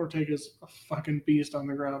Ortega's a fucking beast on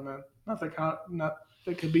the ground, man. Not that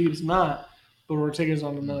Khabib's not, but Ortega's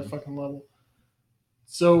on another fucking level.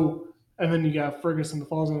 So, and then you got Ferguson that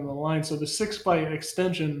falls into the line. So the 6-fight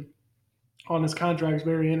extension on his contract is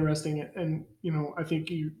very interesting. And, I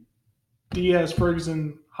think Diaz,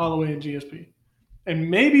 Ferguson, Holloway, and GSP. And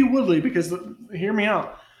maybe Woodley, because hear me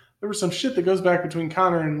out. There was some shit that goes back between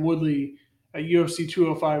Conor and Woodley at UFC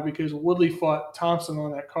 205 because Woodley fought Thompson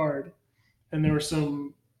on that card. And they were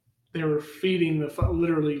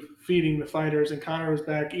literally feeding the fighters, and Conor was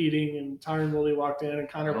back eating, and Tyron Woodley walked in, and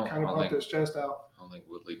Conor kind of pumped his chest out. I don't think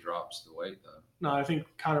Woodley drops the weight, though. No, I think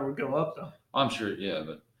Conor would go up, though. I'm sure, yeah,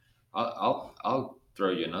 but I'll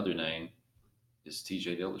throw you another name. Is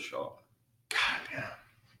TJ Dillashaw. God damn.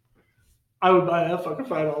 I would buy that fucking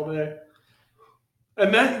fight all day.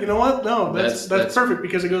 And that, you know what? No, that's perfect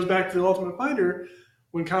because it goes back to the Ultimate Fighter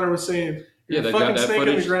when Conor was saying, "You're a fucking snake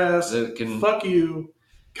in the grass. Fuck you."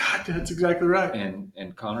 God, that's exactly right.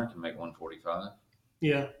 And Conor can make 145.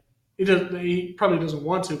 Yeah, he does. He probably doesn't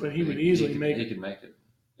want to, but he would easily make it. He could make it.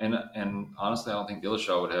 And honestly, I don't think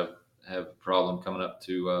Dillashaw would have a problem coming up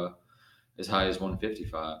to as high as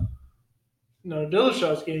 155. No,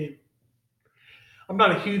 Dillashaw's game. I'm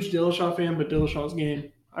not a huge Dillashaw fan, but Dillashaw's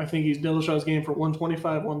game. I think he's Dillashaw's game for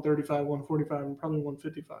 125, 135, 145, and probably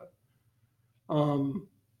 155.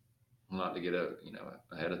 Not to get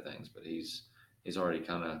ahead of things, but he's already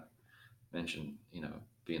kind of mentioned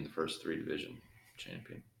being the first 3 division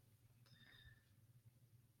champion.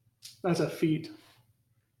 That's a feat.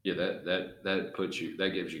 Yeah,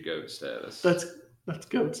 that gives you GOAT status. That's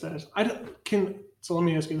GOAT status. So let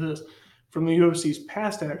me ask you this: from the UFC's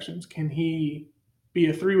past actions, can he be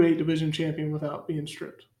a 3-weight division champion without being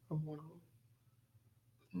stripped of one of them?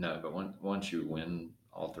 No, but once you win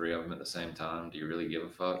all 3 of them at the same time, do you really give a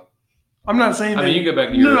fuck? I'm not saying that. I mean, you go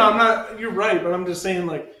back. No, I'm not. You're right, but I'm just saying,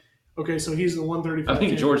 okay, so he's the 135. I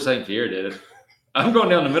think George St. Pierre did it. I'm going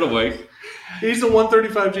down the middleweight. He's the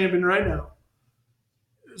 135 champion right now.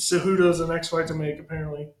 Cejudo's the next fight to make,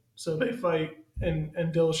 apparently. So they fight, and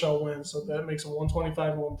Dillashaw wins. So that makes him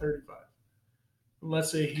 125 and 135.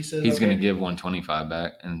 Let's say he says he's going to give 125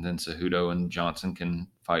 back, and then Cejudo and Johnson can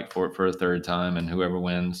fight for it for a 3rd time, and whoever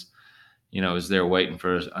wins, is there waiting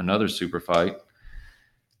for another super fight.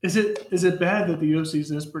 Is it bad that the UFC is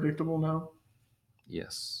this predictable now?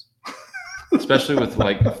 Yes, especially with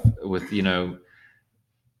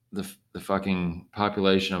the fucking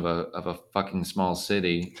population of a fucking small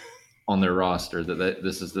city on their roster that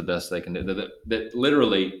this is the best they can do. That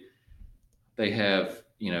literally they have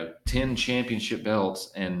 10 championship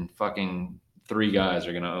belts and fucking 3 guys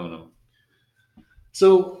are going to own them.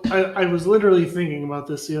 So I was literally thinking about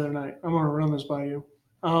this the other night. I'm going to run this by you.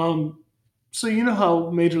 So you know how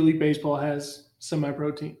Major League Baseball has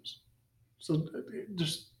semi-pro teams. So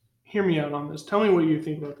just hear me out on this. Tell me what you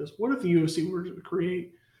think about this. What if the UFC were to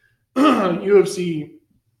create a UFC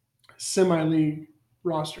semi-league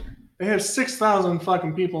roster? They have 6,000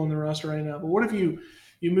 fucking people in the roster right now. But what if you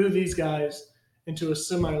move these guys into a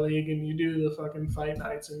semi-league and you do the fucking fight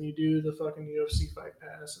nights and you do the fucking UFC Fight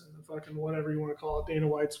Pass and the fucking whatever you want to call it, Dana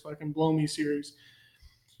White's fucking Blow Me series.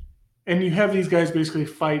 And you have these guys basically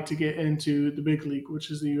fight to get into the big league, which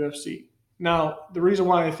is the UFC. Now, the reason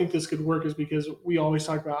why I think this could work is because we always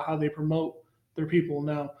talk about how they promote their people.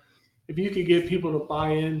 Now, if you could get people to buy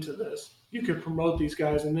into this, you could promote these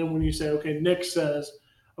guys. And then when you say, okay, Nick says,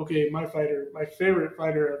 okay, my favorite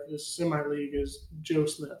fighter of this semi league is Joe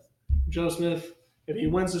Smith. Joe Smith, if he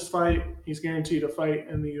wins this fight, he's guaranteed a fight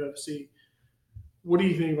in the UFC. What do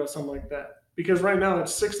you think about something like that? Because right now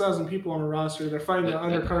it's 6,000 people on a roster. They're fighting the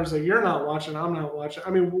undercards that you're not watching. I'm not watching. I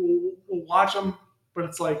mean, we'll watch them, but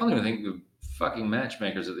it's like I don't even think the fucking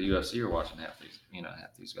matchmakers at the UFC are watching half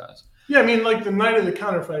these guys. Yeah, I mean, like the night of the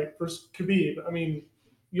counter fight versus Khabib. I mean,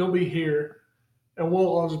 you'll be here, and we'll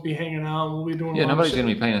all just be hanging out. And we'll be doing. Yeah, nobody's going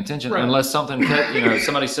to be paying attention unless something.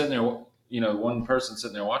 Somebody's sitting there. One person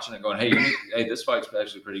sitting there watching it, going, "Hey, this fight's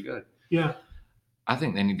actually pretty good." Yeah. I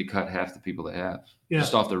think they need to cut half the people they have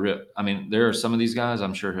just off the rip. I mean, there are some of these guys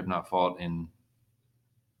I'm sure have not fought in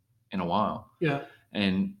a while. Yeah.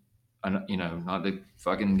 And not to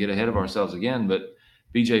fucking get ahead of ourselves again, but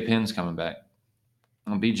BJ Penn's coming back.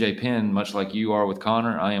 BJ Penn, much like you are with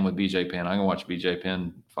Conor, I am with BJ Penn. I can watch BJ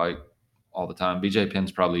Penn fight all the time. BJ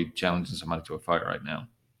Penn's probably challenging somebody to a fight right now.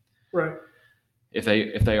 Right. If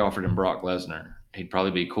they offered him Brock Lesnar, he'd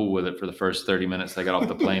probably be cool with it for the first 30 minutes they got off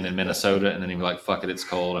the plane in Minnesota, and then he'd be like, fuck it, it's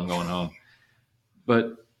cold, I'm going home.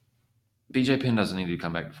 But BJ Penn doesn't need to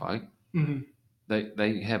come back to fight. Mm-hmm.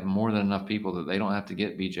 They have more than enough people that they don't have to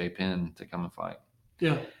get BJ Penn to come and fight.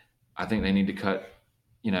 Yeah. I think they need to cut,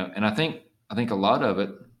 and I think a lot of it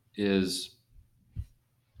is,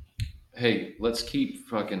 hey, let's keep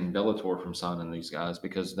fucking Bellator from signing these guys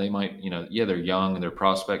because they might, they're young and they're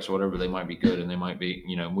prospects or whatever, they might be good and they might be,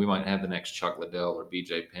 we might have the next Chuck Liddell or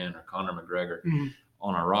BJ Penn or Conor McGregor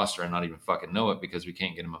on our roster and not even fucking know it because we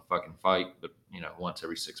can't get them a fucking fight, but once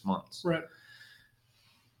every 6 months. Right.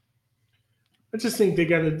 I just think they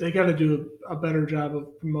gotta do a better job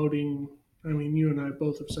of promoting. I mean, you and I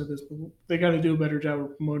both have said this, but they got to do a better job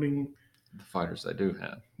of promoting the fighters they do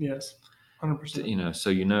have. Yes, 100%.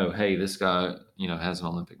 So hey, this guy has an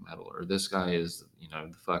Olympic medal, or this guy is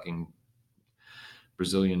the fucking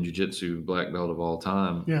Brazilian jiu-jitsu black belt of all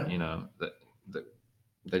time. Yeah. That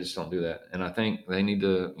they just don't do that, and I think they need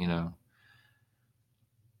to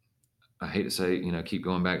I hate to say, keep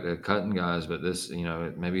going back to cutting guys, but this,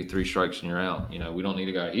 maybe 3 strikes and you're out. We don't need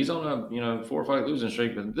a guy. He's on a, 4-fight losing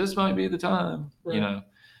streak, but this might be the time. Right.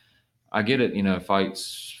 I get it.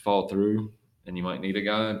 Fights fall through, and you might need a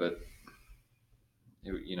guy, but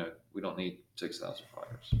we don't need 6,000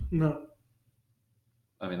 fighters. No.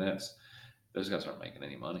 I mean, those guys aren't making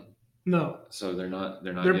any money. No. So they're not.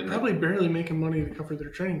 They're probably barely making money to cover their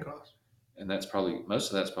training costs. And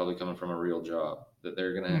most of that's probably coming from a real job that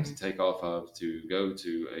they're going to have to take off of to go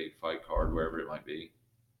to a fight card, wherever it might be.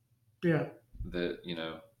 Yeah. That,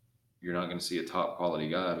 you're not going to see a top quality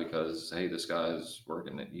guy because, hey, this guy's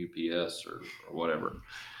working at UPS or whatever.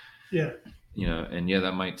 Yeah. And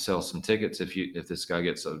that might sell some tickets if this guy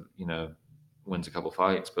gets wins a couple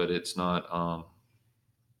fights, but it's not,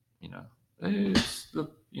 hey, it's the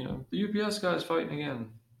UPS guy's fighting again.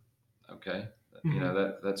 Okay.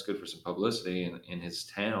 That's good for some publicity in his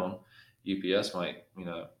town. UPS might,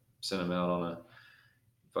 send him out on a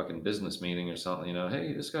fucking business meeting or something.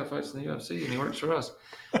 Hey, this guy fights in the UFC and he works for us.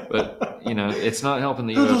 But it's not helping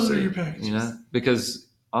the UFC. Because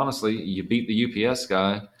honestly, you beat the UPS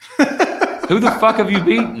guy. Who the fuck have you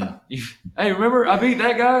beaten? Hey, remember I beat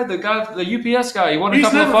that guy, the UPS guy. He won a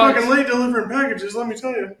couple of fights. He's never fucking late delivering packages. Let me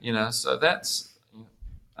tell you. So that's,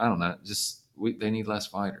 I don't know. Just they need less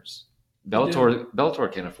fighters.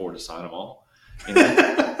 Bellator can't afford to sign them all.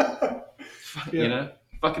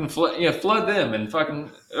 Fucking flood them and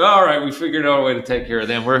fucking. All right, we figured out a way to take care of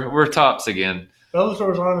them. We're tops again.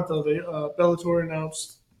 Bellator's on it though. Bellator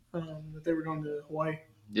announced that they were going to Hawaii.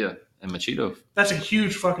 Yeah, and Machito. That's a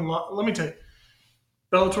huge fucking lot. Let me tell you,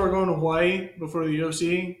 Bellator going to Hawaii before the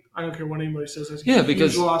UFC. I don't care what anybody says. That's a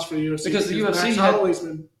huge loss for the UFC. Because the UFC has always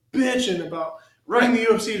been bitching about bring the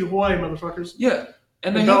UFC to Hawaii, motherfuckers. Yeah.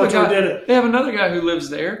 And Bellator did it. They have another guy who lives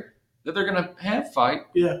there that they're going to have fight.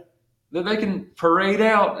 Yeah. That they can parade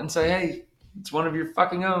out and say, hey, it's one of your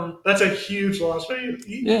fucking own. That's a huge loss for you.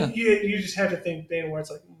 You just have to think Dana White's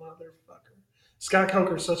like, motherfucker. Scott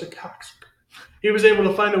Coker's such a cocksucker. He was able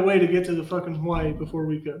to find a way to get to the fucking Hawaii before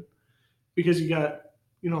we could. Because you got,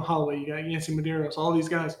 Holloway, you got Yancy Medeiros, all these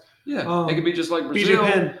guys. Yeah. It could be just like Brazil.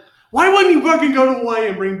 BJ Penn. Why wouldn't you fucking go to Hawaii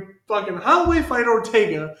and bring fucking Holloway fight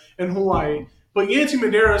Ortega in Hawaii? But Yancy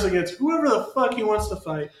Medeiros against whoever the fuck he wants to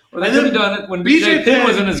fight. Well, they could have done it when BJ Penn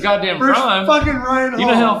was in his goddamn prime. Fucking Ryan Hall. You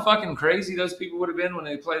know how fucking crazy those people would have been when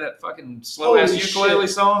they play that fucking slow-ass ukulele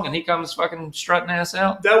song and he comes fucking strutting ass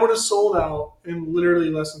out? That would have sold out in literally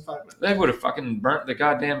less than 5 minutes. They would have fucking burnt the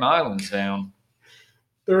goddamn islands down.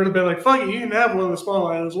 They would have been like, fuck it, you can have one of the small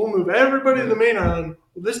islands. We'll move everybody to the main island.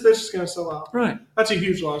 Well, this bitch is going to sell out. Right. That's a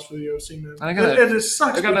huge loss for the UFC, man. It just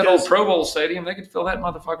sucks. They got that old Pro Bowl stadium. They could fill that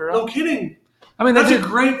motherfucker up. No kidding. I mean, that's a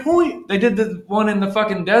great point. They did the one in the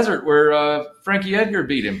fucking desert where Frankie Edgar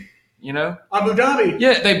beat him, you know? Abu Dhabi.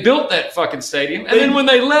 Yeah, they built that fucking stadium. And then when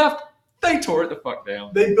they left, they tore it the fuck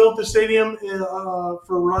down. They built the stadium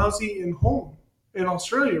for Rousey in home in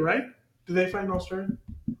Australia, right? Did they fight in Australia?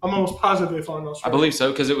 I'm almost positive they fought in Australia. I believe so,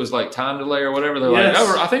 because it was like time delay or whatever. They're like,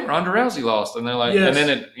 oh, I think Ronda Rousey lost. And they're like, and then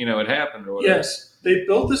it happened or whatever. Yes. They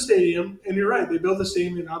built the stadium, and you're right, they built the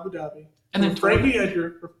stadium in Abu Dhabi. And then Frankie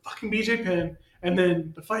Edgar for fucking BJ Penn. And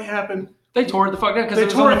then the fight happened. They tore it the fuck down because it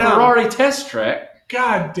was on a Ferrari test track.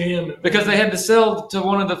 God damn it. Because they had to sell to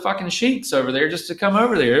one of the fucking sheiks over there just to come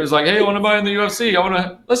over there. It was like, hey, I want to buy in the UFC.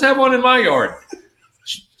 Let's have one in my yard.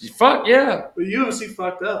 Fuck yeah. The UFC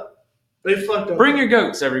fucked up. They fucked up. Bring your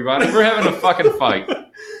goats, everybody. We're having a fucking fight.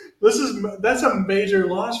 That's a major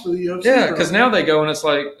loss for the UFC. Yeah, because now they go and it's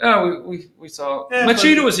like, oh, we saw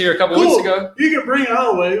Machida was here a couple weeks ago. You can bring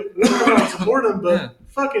Holloway. We'll come out and support him, but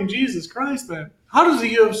fucking Jesus Christ, man. How does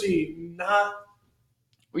the UFC not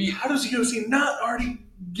already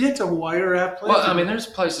get to Hawaii or have plans? Well, I mean, there's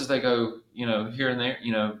places they go, here and there,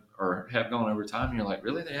 or have gone over time, and you're like,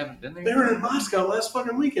 really? They haven't been there? They were in Moscow last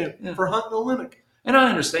fucking weekend for hunting the Olympic. And I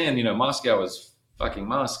understand, Moscow is fucking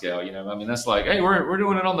Moscow, I mean, that's like, hey, we're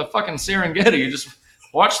doing it on the fucking Serengeti. You just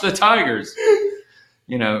watch the tigers.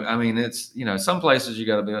 I mean, it's, some places you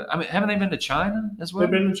got to be. I mean, haven't they been to China as well?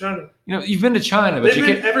 They've been to China. You've been to China, but you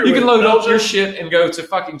can load up your shit and go to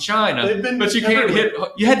fucking China. But you can't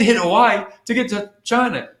you had to hit Hawaii to get to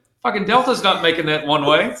China. Fucking Delta's not making that one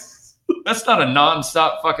way. That's not a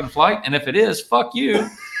nonstop fucking flight. And if it is, fuck you.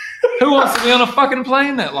 Who wants to be on a fucking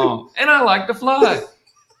plane that long? And I like to fly.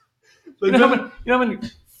 You know how many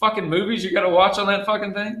fucking movies you got to watch on that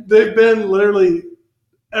fucking thing? They've been literally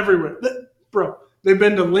everywhere. Bro. They've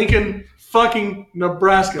been to Lincoln, fucking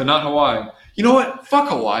Nebraska. But not Hawaii. You know what? Fuck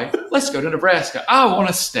Hawaii. Let's go to Nebraska. I want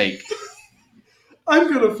a steak.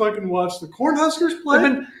 I'm going to fucking watch the Cornhuskers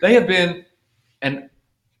play. They have been, and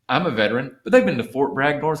I'm a veteran, but they've been to Fort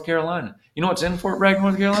Bragg, North Carolina. You know what's in Fort Bragg,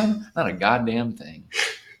 North Carolina? Not a goddamn thing.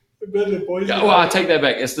 They've been to Boise. Well, I take that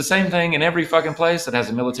back. It's the same thing in every fucking place that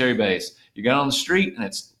has a military base. You go on the street, and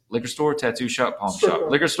it's liquor store, tattoo shop, pawn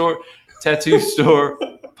shop. Liquor store, tattoo store,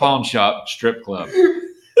 pawn shop, strip club. They've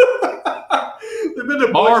been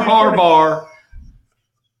to bar,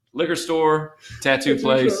 liquor store, tattoo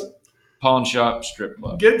place, pawn shop, strip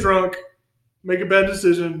club. Get drunk, make a bad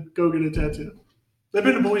decision, go get a tattoo. They've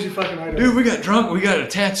been to Boise fucking Idaho. Dude, we got drunk, we got a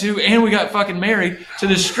tattoo, and we got fucking married to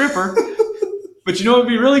this stripper. But you know what would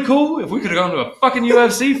be really cool? If we could have gone to a fucking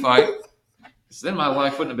UFC fight. Because then my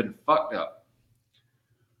life wouldn't have been fucked up.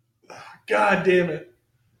 God damn it.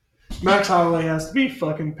 Max Holloway has to be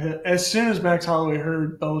fucking pissed. As soon as Max Holloway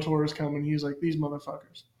heard Bellator was coming, he's like, these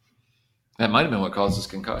motherfuckers. That might have been what caused his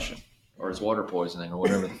concussion. Or his water poisoning, or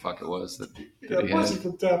whatever the fuck it was that he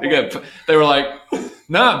had. They were like,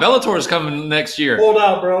 nah, Bellator is coming next year. Hold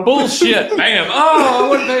out, bro. Bullshit. Bam. Oh, I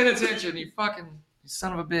wasn't paying attention. You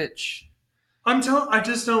son of a bitch. I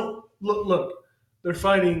just don't. Look, they're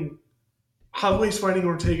fighting. Holloway's fighting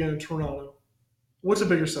Ortega in Toronto. What's a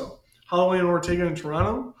bigger sell? Holloway and Ortega in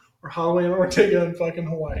Toronto, or Holloway and Ortega in fucking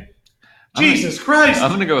Hawaii? Jesus Christ. I'm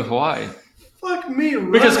going to go with Hawaii. Fuck me.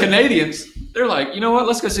 Because Canadians, they're like, you know what?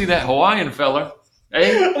 Let's go see that Hawaiian fella.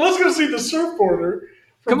 Hey? Let's go see the surfboarder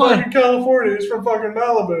from fucking California. He's from fucking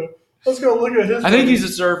Malibu. Let's go look at his. I think he's a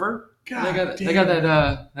surfer. God they got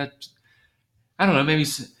that. I don't know. Maybe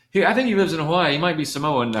I think he lives in Hawaii. He might be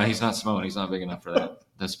Samoan. No, he's not Samoan. He's not big enough for that.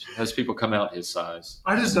 Those people come out his size.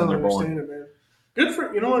 I just don't understand it, man. Good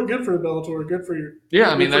for Good for the Bellator. Good for your.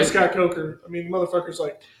 Yeah, I mean, for Scott Coker. I mean, motherfuckers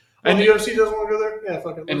like. And the UFC doesn't want to go there? Yeah,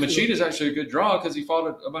 fuck it. And Machida's actually a good draw because he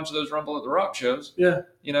fought a bunch of those Rumble at the Rock shows. Yeah.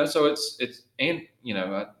 So it's and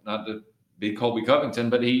not to be Colby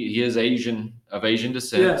Covington, but he is of Asian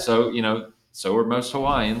descent. Yeah. So so are most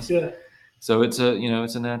Hawaiians. Yeah. So it's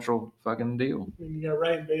a natural fucking deal. I mean, you got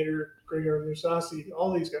Ryan Bader, Gregor Musasi,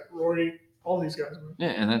 all these guys, Rory, all these guys. Man. Yeah,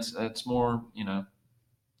 and that's more.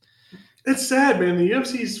 It's sad, man. The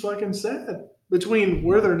UFC's fucking sad between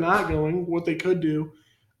where they're not going, what they could do.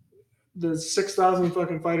 The 6,000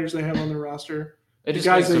 fucking fighters they have on their roster. It makes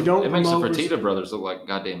the Fertitta brothers look like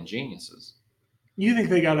goddamn geniuses. You think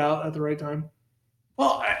they got out at the right time?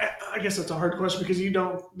 Well, I guess that's a hard question because the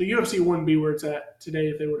UFC wouldn't be where it's at today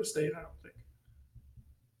if they would have stayed.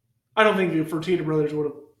 I don't think the Fertitta brothers would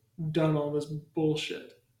have done all this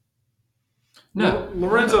bullshit. No,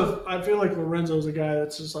 Lorenzo. I feel like Lorenzo's a guy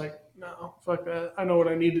that's just like, no, fuck that. I know what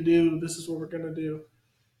I need to do. This is what we're gonna do.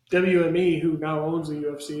 WME, who now owns the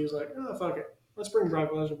UFC, is like, oh fuck it, let's bring Brock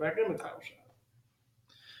Lesnar back in the title shot.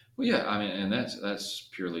 well, yeah, I mean, and that's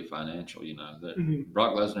purely financial. That Mm-hmm.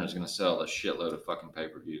 Brock Lesnar is going to sell a shitload of fucking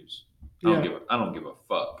pay-per-views. Yeah. I don't give a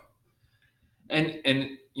fuck. And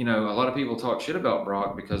a lot of people talk shit about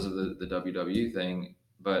Brock because of the WWE thing,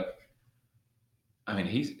 but I mean,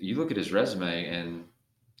 you look at his resume and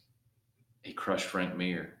he crushed Frank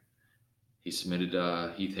Mir. He submitted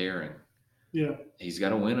Heath Herring. Yeah. He's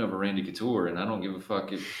got a win over Randy Couture, and I don't give a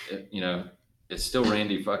fuck if it's still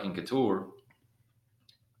Randy fucking Couture.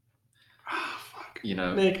 Oh, fuck.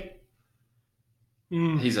 Nick.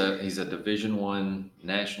 He's a Division I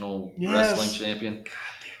national wrestling champion. God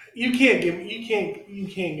damn it! You can't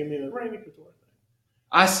give me the Randy Couture thing.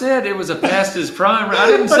 I said it was a past his prime. I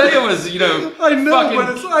didn't say it was, I know, fucking,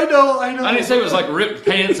 but I know. I didn't say it was like ripped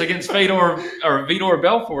pants against Vitor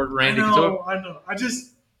Belfort, Randy Couture. I know.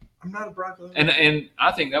 I'm not a Brock Lesnar. And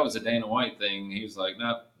I think that was a Dana White thing. He was like,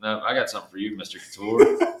 no, I got something for you, Mr.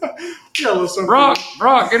 Couture. Yeah, listen. Brock,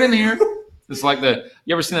 get in here. It's like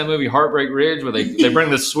you ever seen that movie Heartbreak Ridge where they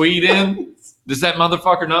bring the Swede in? Does that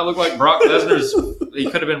motherfucker not look like Brock Lesnar's?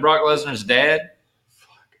 He could have been Brock Lesnar's dad.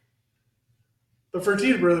 The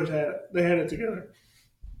Fertitta brothers had it together.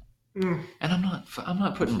 And I'm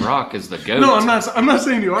not putting Brock as the GOAT. No, I'm not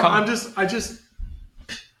saying you are. I just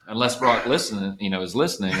unless Brock is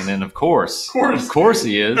listening, and then of course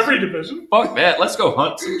he is. Every division. Fuck that. Let's go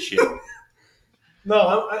hunt some shit.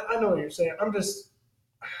 No, I know what you're saying. I'm just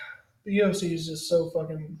the UFC is just so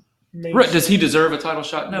fucking mainstream. Right. Does he deserve a title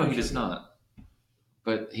shot? No, he does not.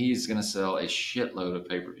 But he's gonna sell a shitload of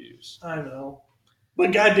pay-per-views. I know.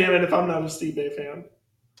 But goddamn it, if I'm not a Stipe fan.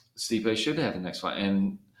 Stipe should have the next fight.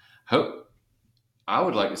 And I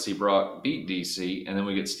would like to see Brock beat DC, and then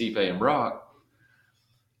we get Stipe and Brock.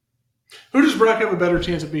 Who does Brock have a better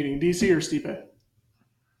chance of beating, DC or Stipe?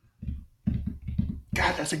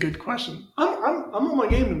 God, that's a good question. I'm on my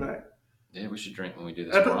game tonight. Yeah, we should drink when we do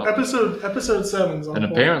this. Episode 7's on. And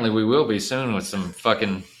apparently we will be soon with some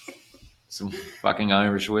fucking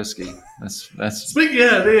Irish whiskey. That's Speaking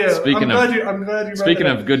I'm glad you speaking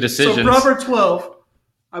of good decisions. So Proper 12,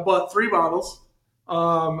 I bought 3 bottles.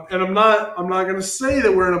 And I'm not going to say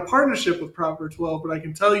that we're in a partnership with Proper 12, but I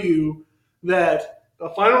can tell you that the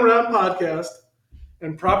Final Round podcast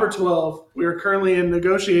and Proper 12, we are currently in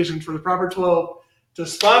negotiations for the Proper 12 to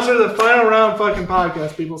sponsor the Final Round fucking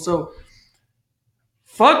podcast, people. So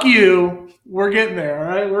fuck you. We're getting there, all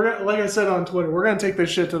right? We're like I said on Twitter, we're gonna take this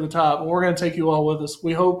shit to the top, and we're gonna take you all with us.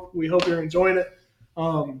 We hope you're enjoying it.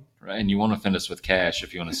 Right, and you want to send us with cash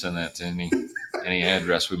if you want to send that to any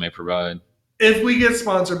address we may provide. If we get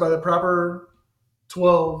sponsored by the Proper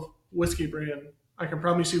 12 whiskey brand, I can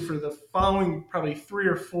promise you for the following probably 3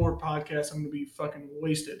 or 4 podcasts, I'm gonna be fucking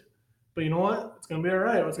wasted. But you know what? It's gonna be all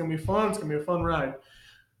right. It's gonna be fun. It's gonna be a fun ride.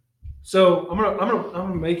 So I'm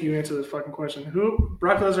gonna make you answer this fucking question. Who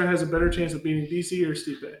Brock Lesnar has a better chance of beating DC or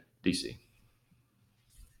Stipe? DC.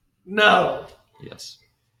 No. Yes.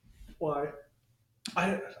 Why?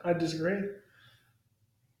 I disagree.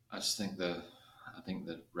 I just think that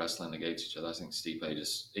wrestling negates each other. I think Stipe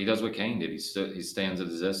he does what Kane did. He stands at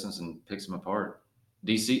his distance and picks him apart.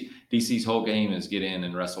 DC's whole game is get in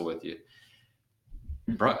and wrestle with you.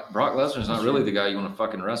 Brock Lesnar's not really the guy you want to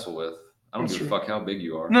fucking wrestle with. I don't give a fuck how big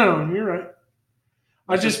you are. No, you're right.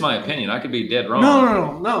 That's just my opinion. I could be dead wrong.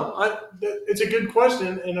 No. It's a good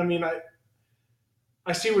question, and I mean,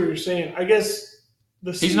 I see what you're saying. I guess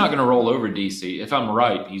he's not going to roll over DC. If I'm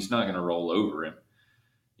right, he's not going to roll over him.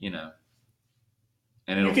 And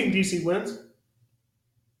you think DC wins?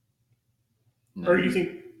 No, or you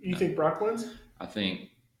think Brock wins? I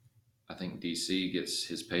think DC gets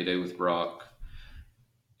his payday with Brock.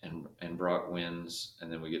 And Brock wins,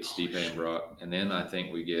 and then we get Stipe and Brock, and then I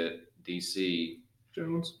think we get DC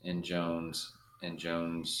Jones, and Jones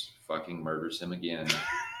fucking murders him again,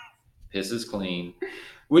 pisses clean,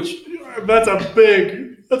 which that's a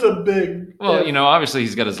big. Well, obviously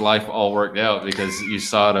he's got his life all worked out because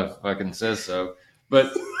USADA fucking says so,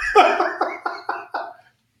 but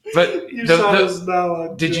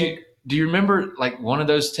do you remember like one of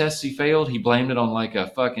those tests he failed? He blamed it on like a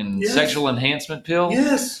fucking sexual enhancement pill.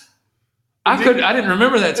 Yes. I didn't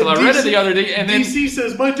remember that till I read it the other day. And then DC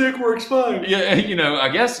says my dick works fine. Yeah, I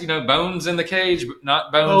guess bones in the cage, but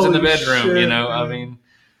not bones in the bedroom. Shit, I mean,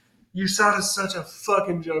 USADA's such a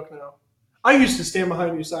fucking joke now. I used to stand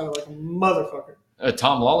behind USADA like a motherfucker.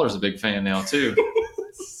 Tom Lawler's a big fan now too.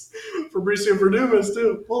 Fabricio Verdum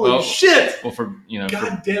too. Holy shit! Well,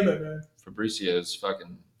 God damn it, man. Fabricio's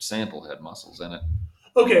fucking sample had muscles in it.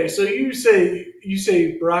 Okay, so you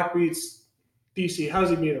say Brock beats DC. How does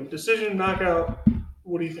he beat him? Decision, knockout?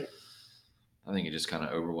 What do you think? I think he just kind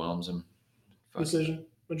of overwhelms him. Decision,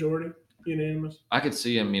 majority, unanimous. I could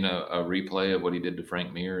see him, a replay of what he did to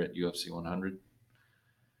Frank Mir at UFC 100.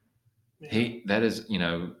 Yeah. That is,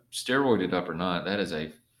 steroided up or not, that is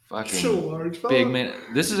a fucking so large, big man.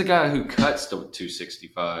 This is a guy who cuts to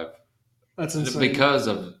 265. That's insane. Because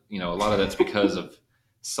of, a lot of that's because of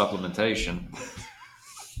supplementation.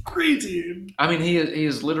 Crazy. I mean, he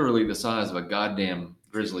is literally the size of a goddamn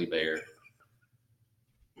grizzly bear.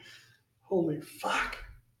 Holy fuck.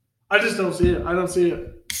 I just don't see it. I don't see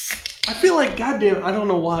it. I feel like, goddamn, I don't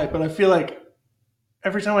know why, but I feel like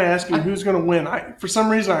every time I ask you who's going to win, for some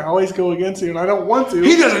reason I always go against you, and I don't want to.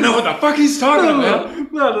 He doesn't know what the fuck he's talking about. No,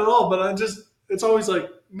 not at all, but it's always like,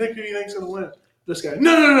 Nick, who do you think's going to win? This guy.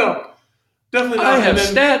 No. Definitely not. I have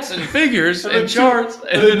stats and figures and charts.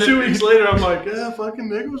 And then 2 weeks later, I'm like, yeah, fucking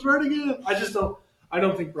Nick was right again. I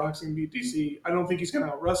don't think Brock's going to beat DC. I don't think he's going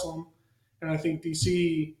to out-wrestle him. And I think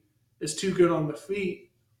DC is too good on the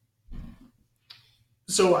feet.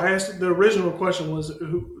 So I asked, the original question was,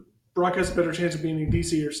 Brock has a better chance of beating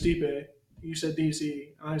DC or Stipe. You said DC,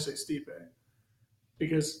 and I say Stipe.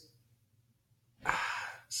 Because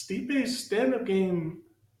Stipe's stand-up game,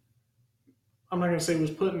 I'm not going to say was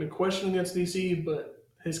put into question against DC, but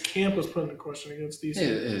his camp was put into question against DC.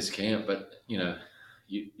 His camp, but,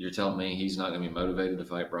 you're telling me he's not going to be motivated to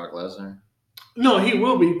fight Brock Lesnar? No, he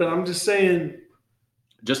will be, but I'm just saying.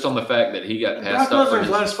 Just on the fact that he got passed Brock up. Lesnar's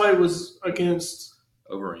last fight was against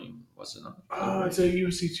Overeem. What's it? It's a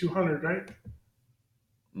UFC 200, right?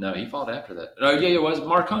 No, he fought after that. Oh, yeah, it was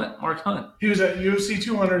Mark Hunt. He was at UFC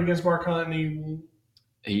 200 against Mark Hunt, and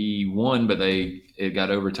he won, but it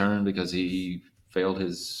got overturned because he failed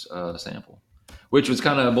his sample, which was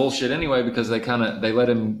kind of bullshit anyway, because they let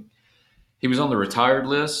him. He was on the retired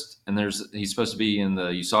list, and he's supposed to be in the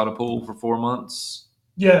USADA pool for 4 months.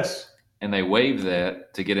 Yes. And they waived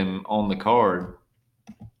that to get him on the card.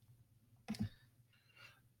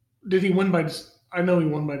 Did he win by? I know he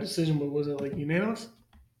won by decision, but was it like unanimous?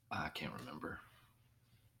 I can't remember.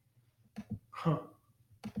 Huh.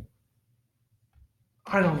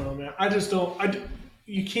 I don't know, man. I just don't.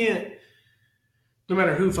 You can't. No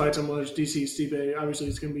matter who fights him, whether it's DC, Stipe, obviously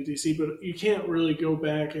it's going to be DC, but you can't really go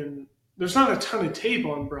back and. There's not a ton of tape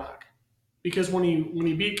on Brock, because when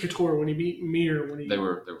he beat Couture, when he beat Mir, they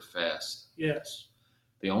were fast. Yes.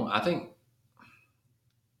 I want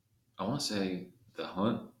to say the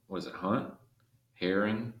Hunt. Was it Hunt?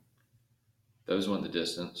 Herring? Those went the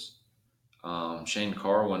distance. Shane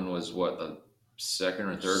Carwin was the second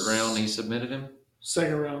or third round he submitted him?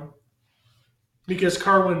 Second round. Because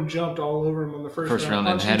Carwin jumped all over him on the first round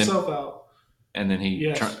and had himself him out. And then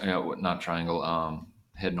he, not triangle,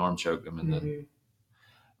 head and arm choked him. And then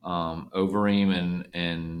Overeem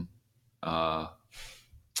and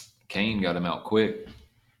Kane got him out quick.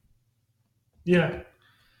 Yeah.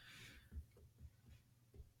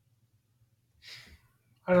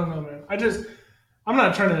 I don't know, man. I'm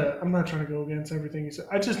not trying to go against everything he said.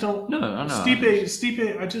 I just don't. No, I know. Stipe,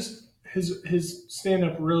 his stand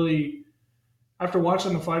up really. After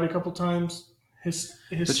watching the fight a couple times, his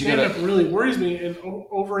stand up really worries me. And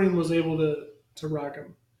Overeem was able to rock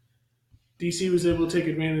him. DC was able to take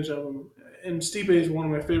advantage of him, and Stipe is one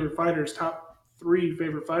of my favorite fighters, top 3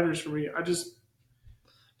 favorite fighters for me. But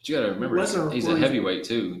you got to remember, he's a heavyweight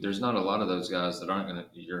too. There's not a lot of those guys that aren't going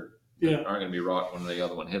to be rocked when the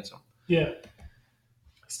other one hits them. Yeah.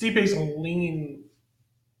 Stipe's a lean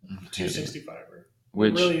 265er.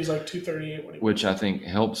 Which really he's like 238 which I think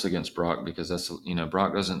helps against Brock, because that's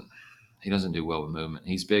Brock doesn't do well with movement.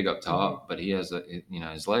 He's big up top, but he has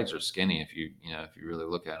his legs are skinny if you really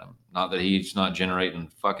look at him. Not that he's not generating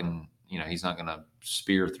fucking he's not going to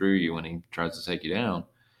spear through you when he tries to take you down,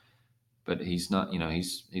 but he's not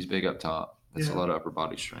he's big up top. That's a lot of upper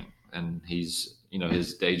body strength, and he's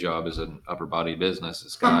his day job is an upper body business.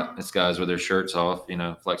 It's guys with their shirts off,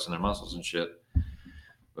 flexing their muscles and shit.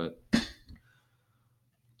 But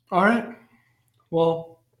all right,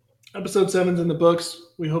 well, episode 7's in the books.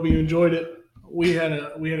 We hope you enjoyed it. We had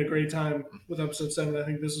a great time with episode 7. I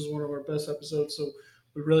think this is one of our best episodes, so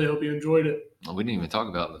we really hope you enjoyed it. Well, we didn't even talk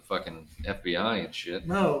about the fucking FBI and shit.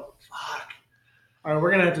 No, fuck. All right,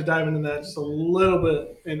 we're gonna have to dive into that just a little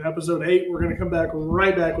bit in episode 8. We're gonna come back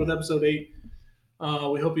right back with episode 8.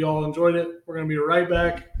 We hope you all enjoyed it. We're going to be right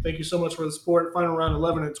back. Thank you so much for the support. Final Round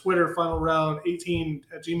 11 on Twitter, Final Round 18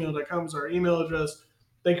 at gmail.com is our email address.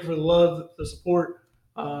 Thank you for the love, the support.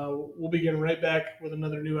 We'll be getting right back with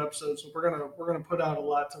another new episode. So we're gonna put out a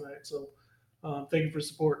lot tonight. So thank you for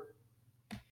support.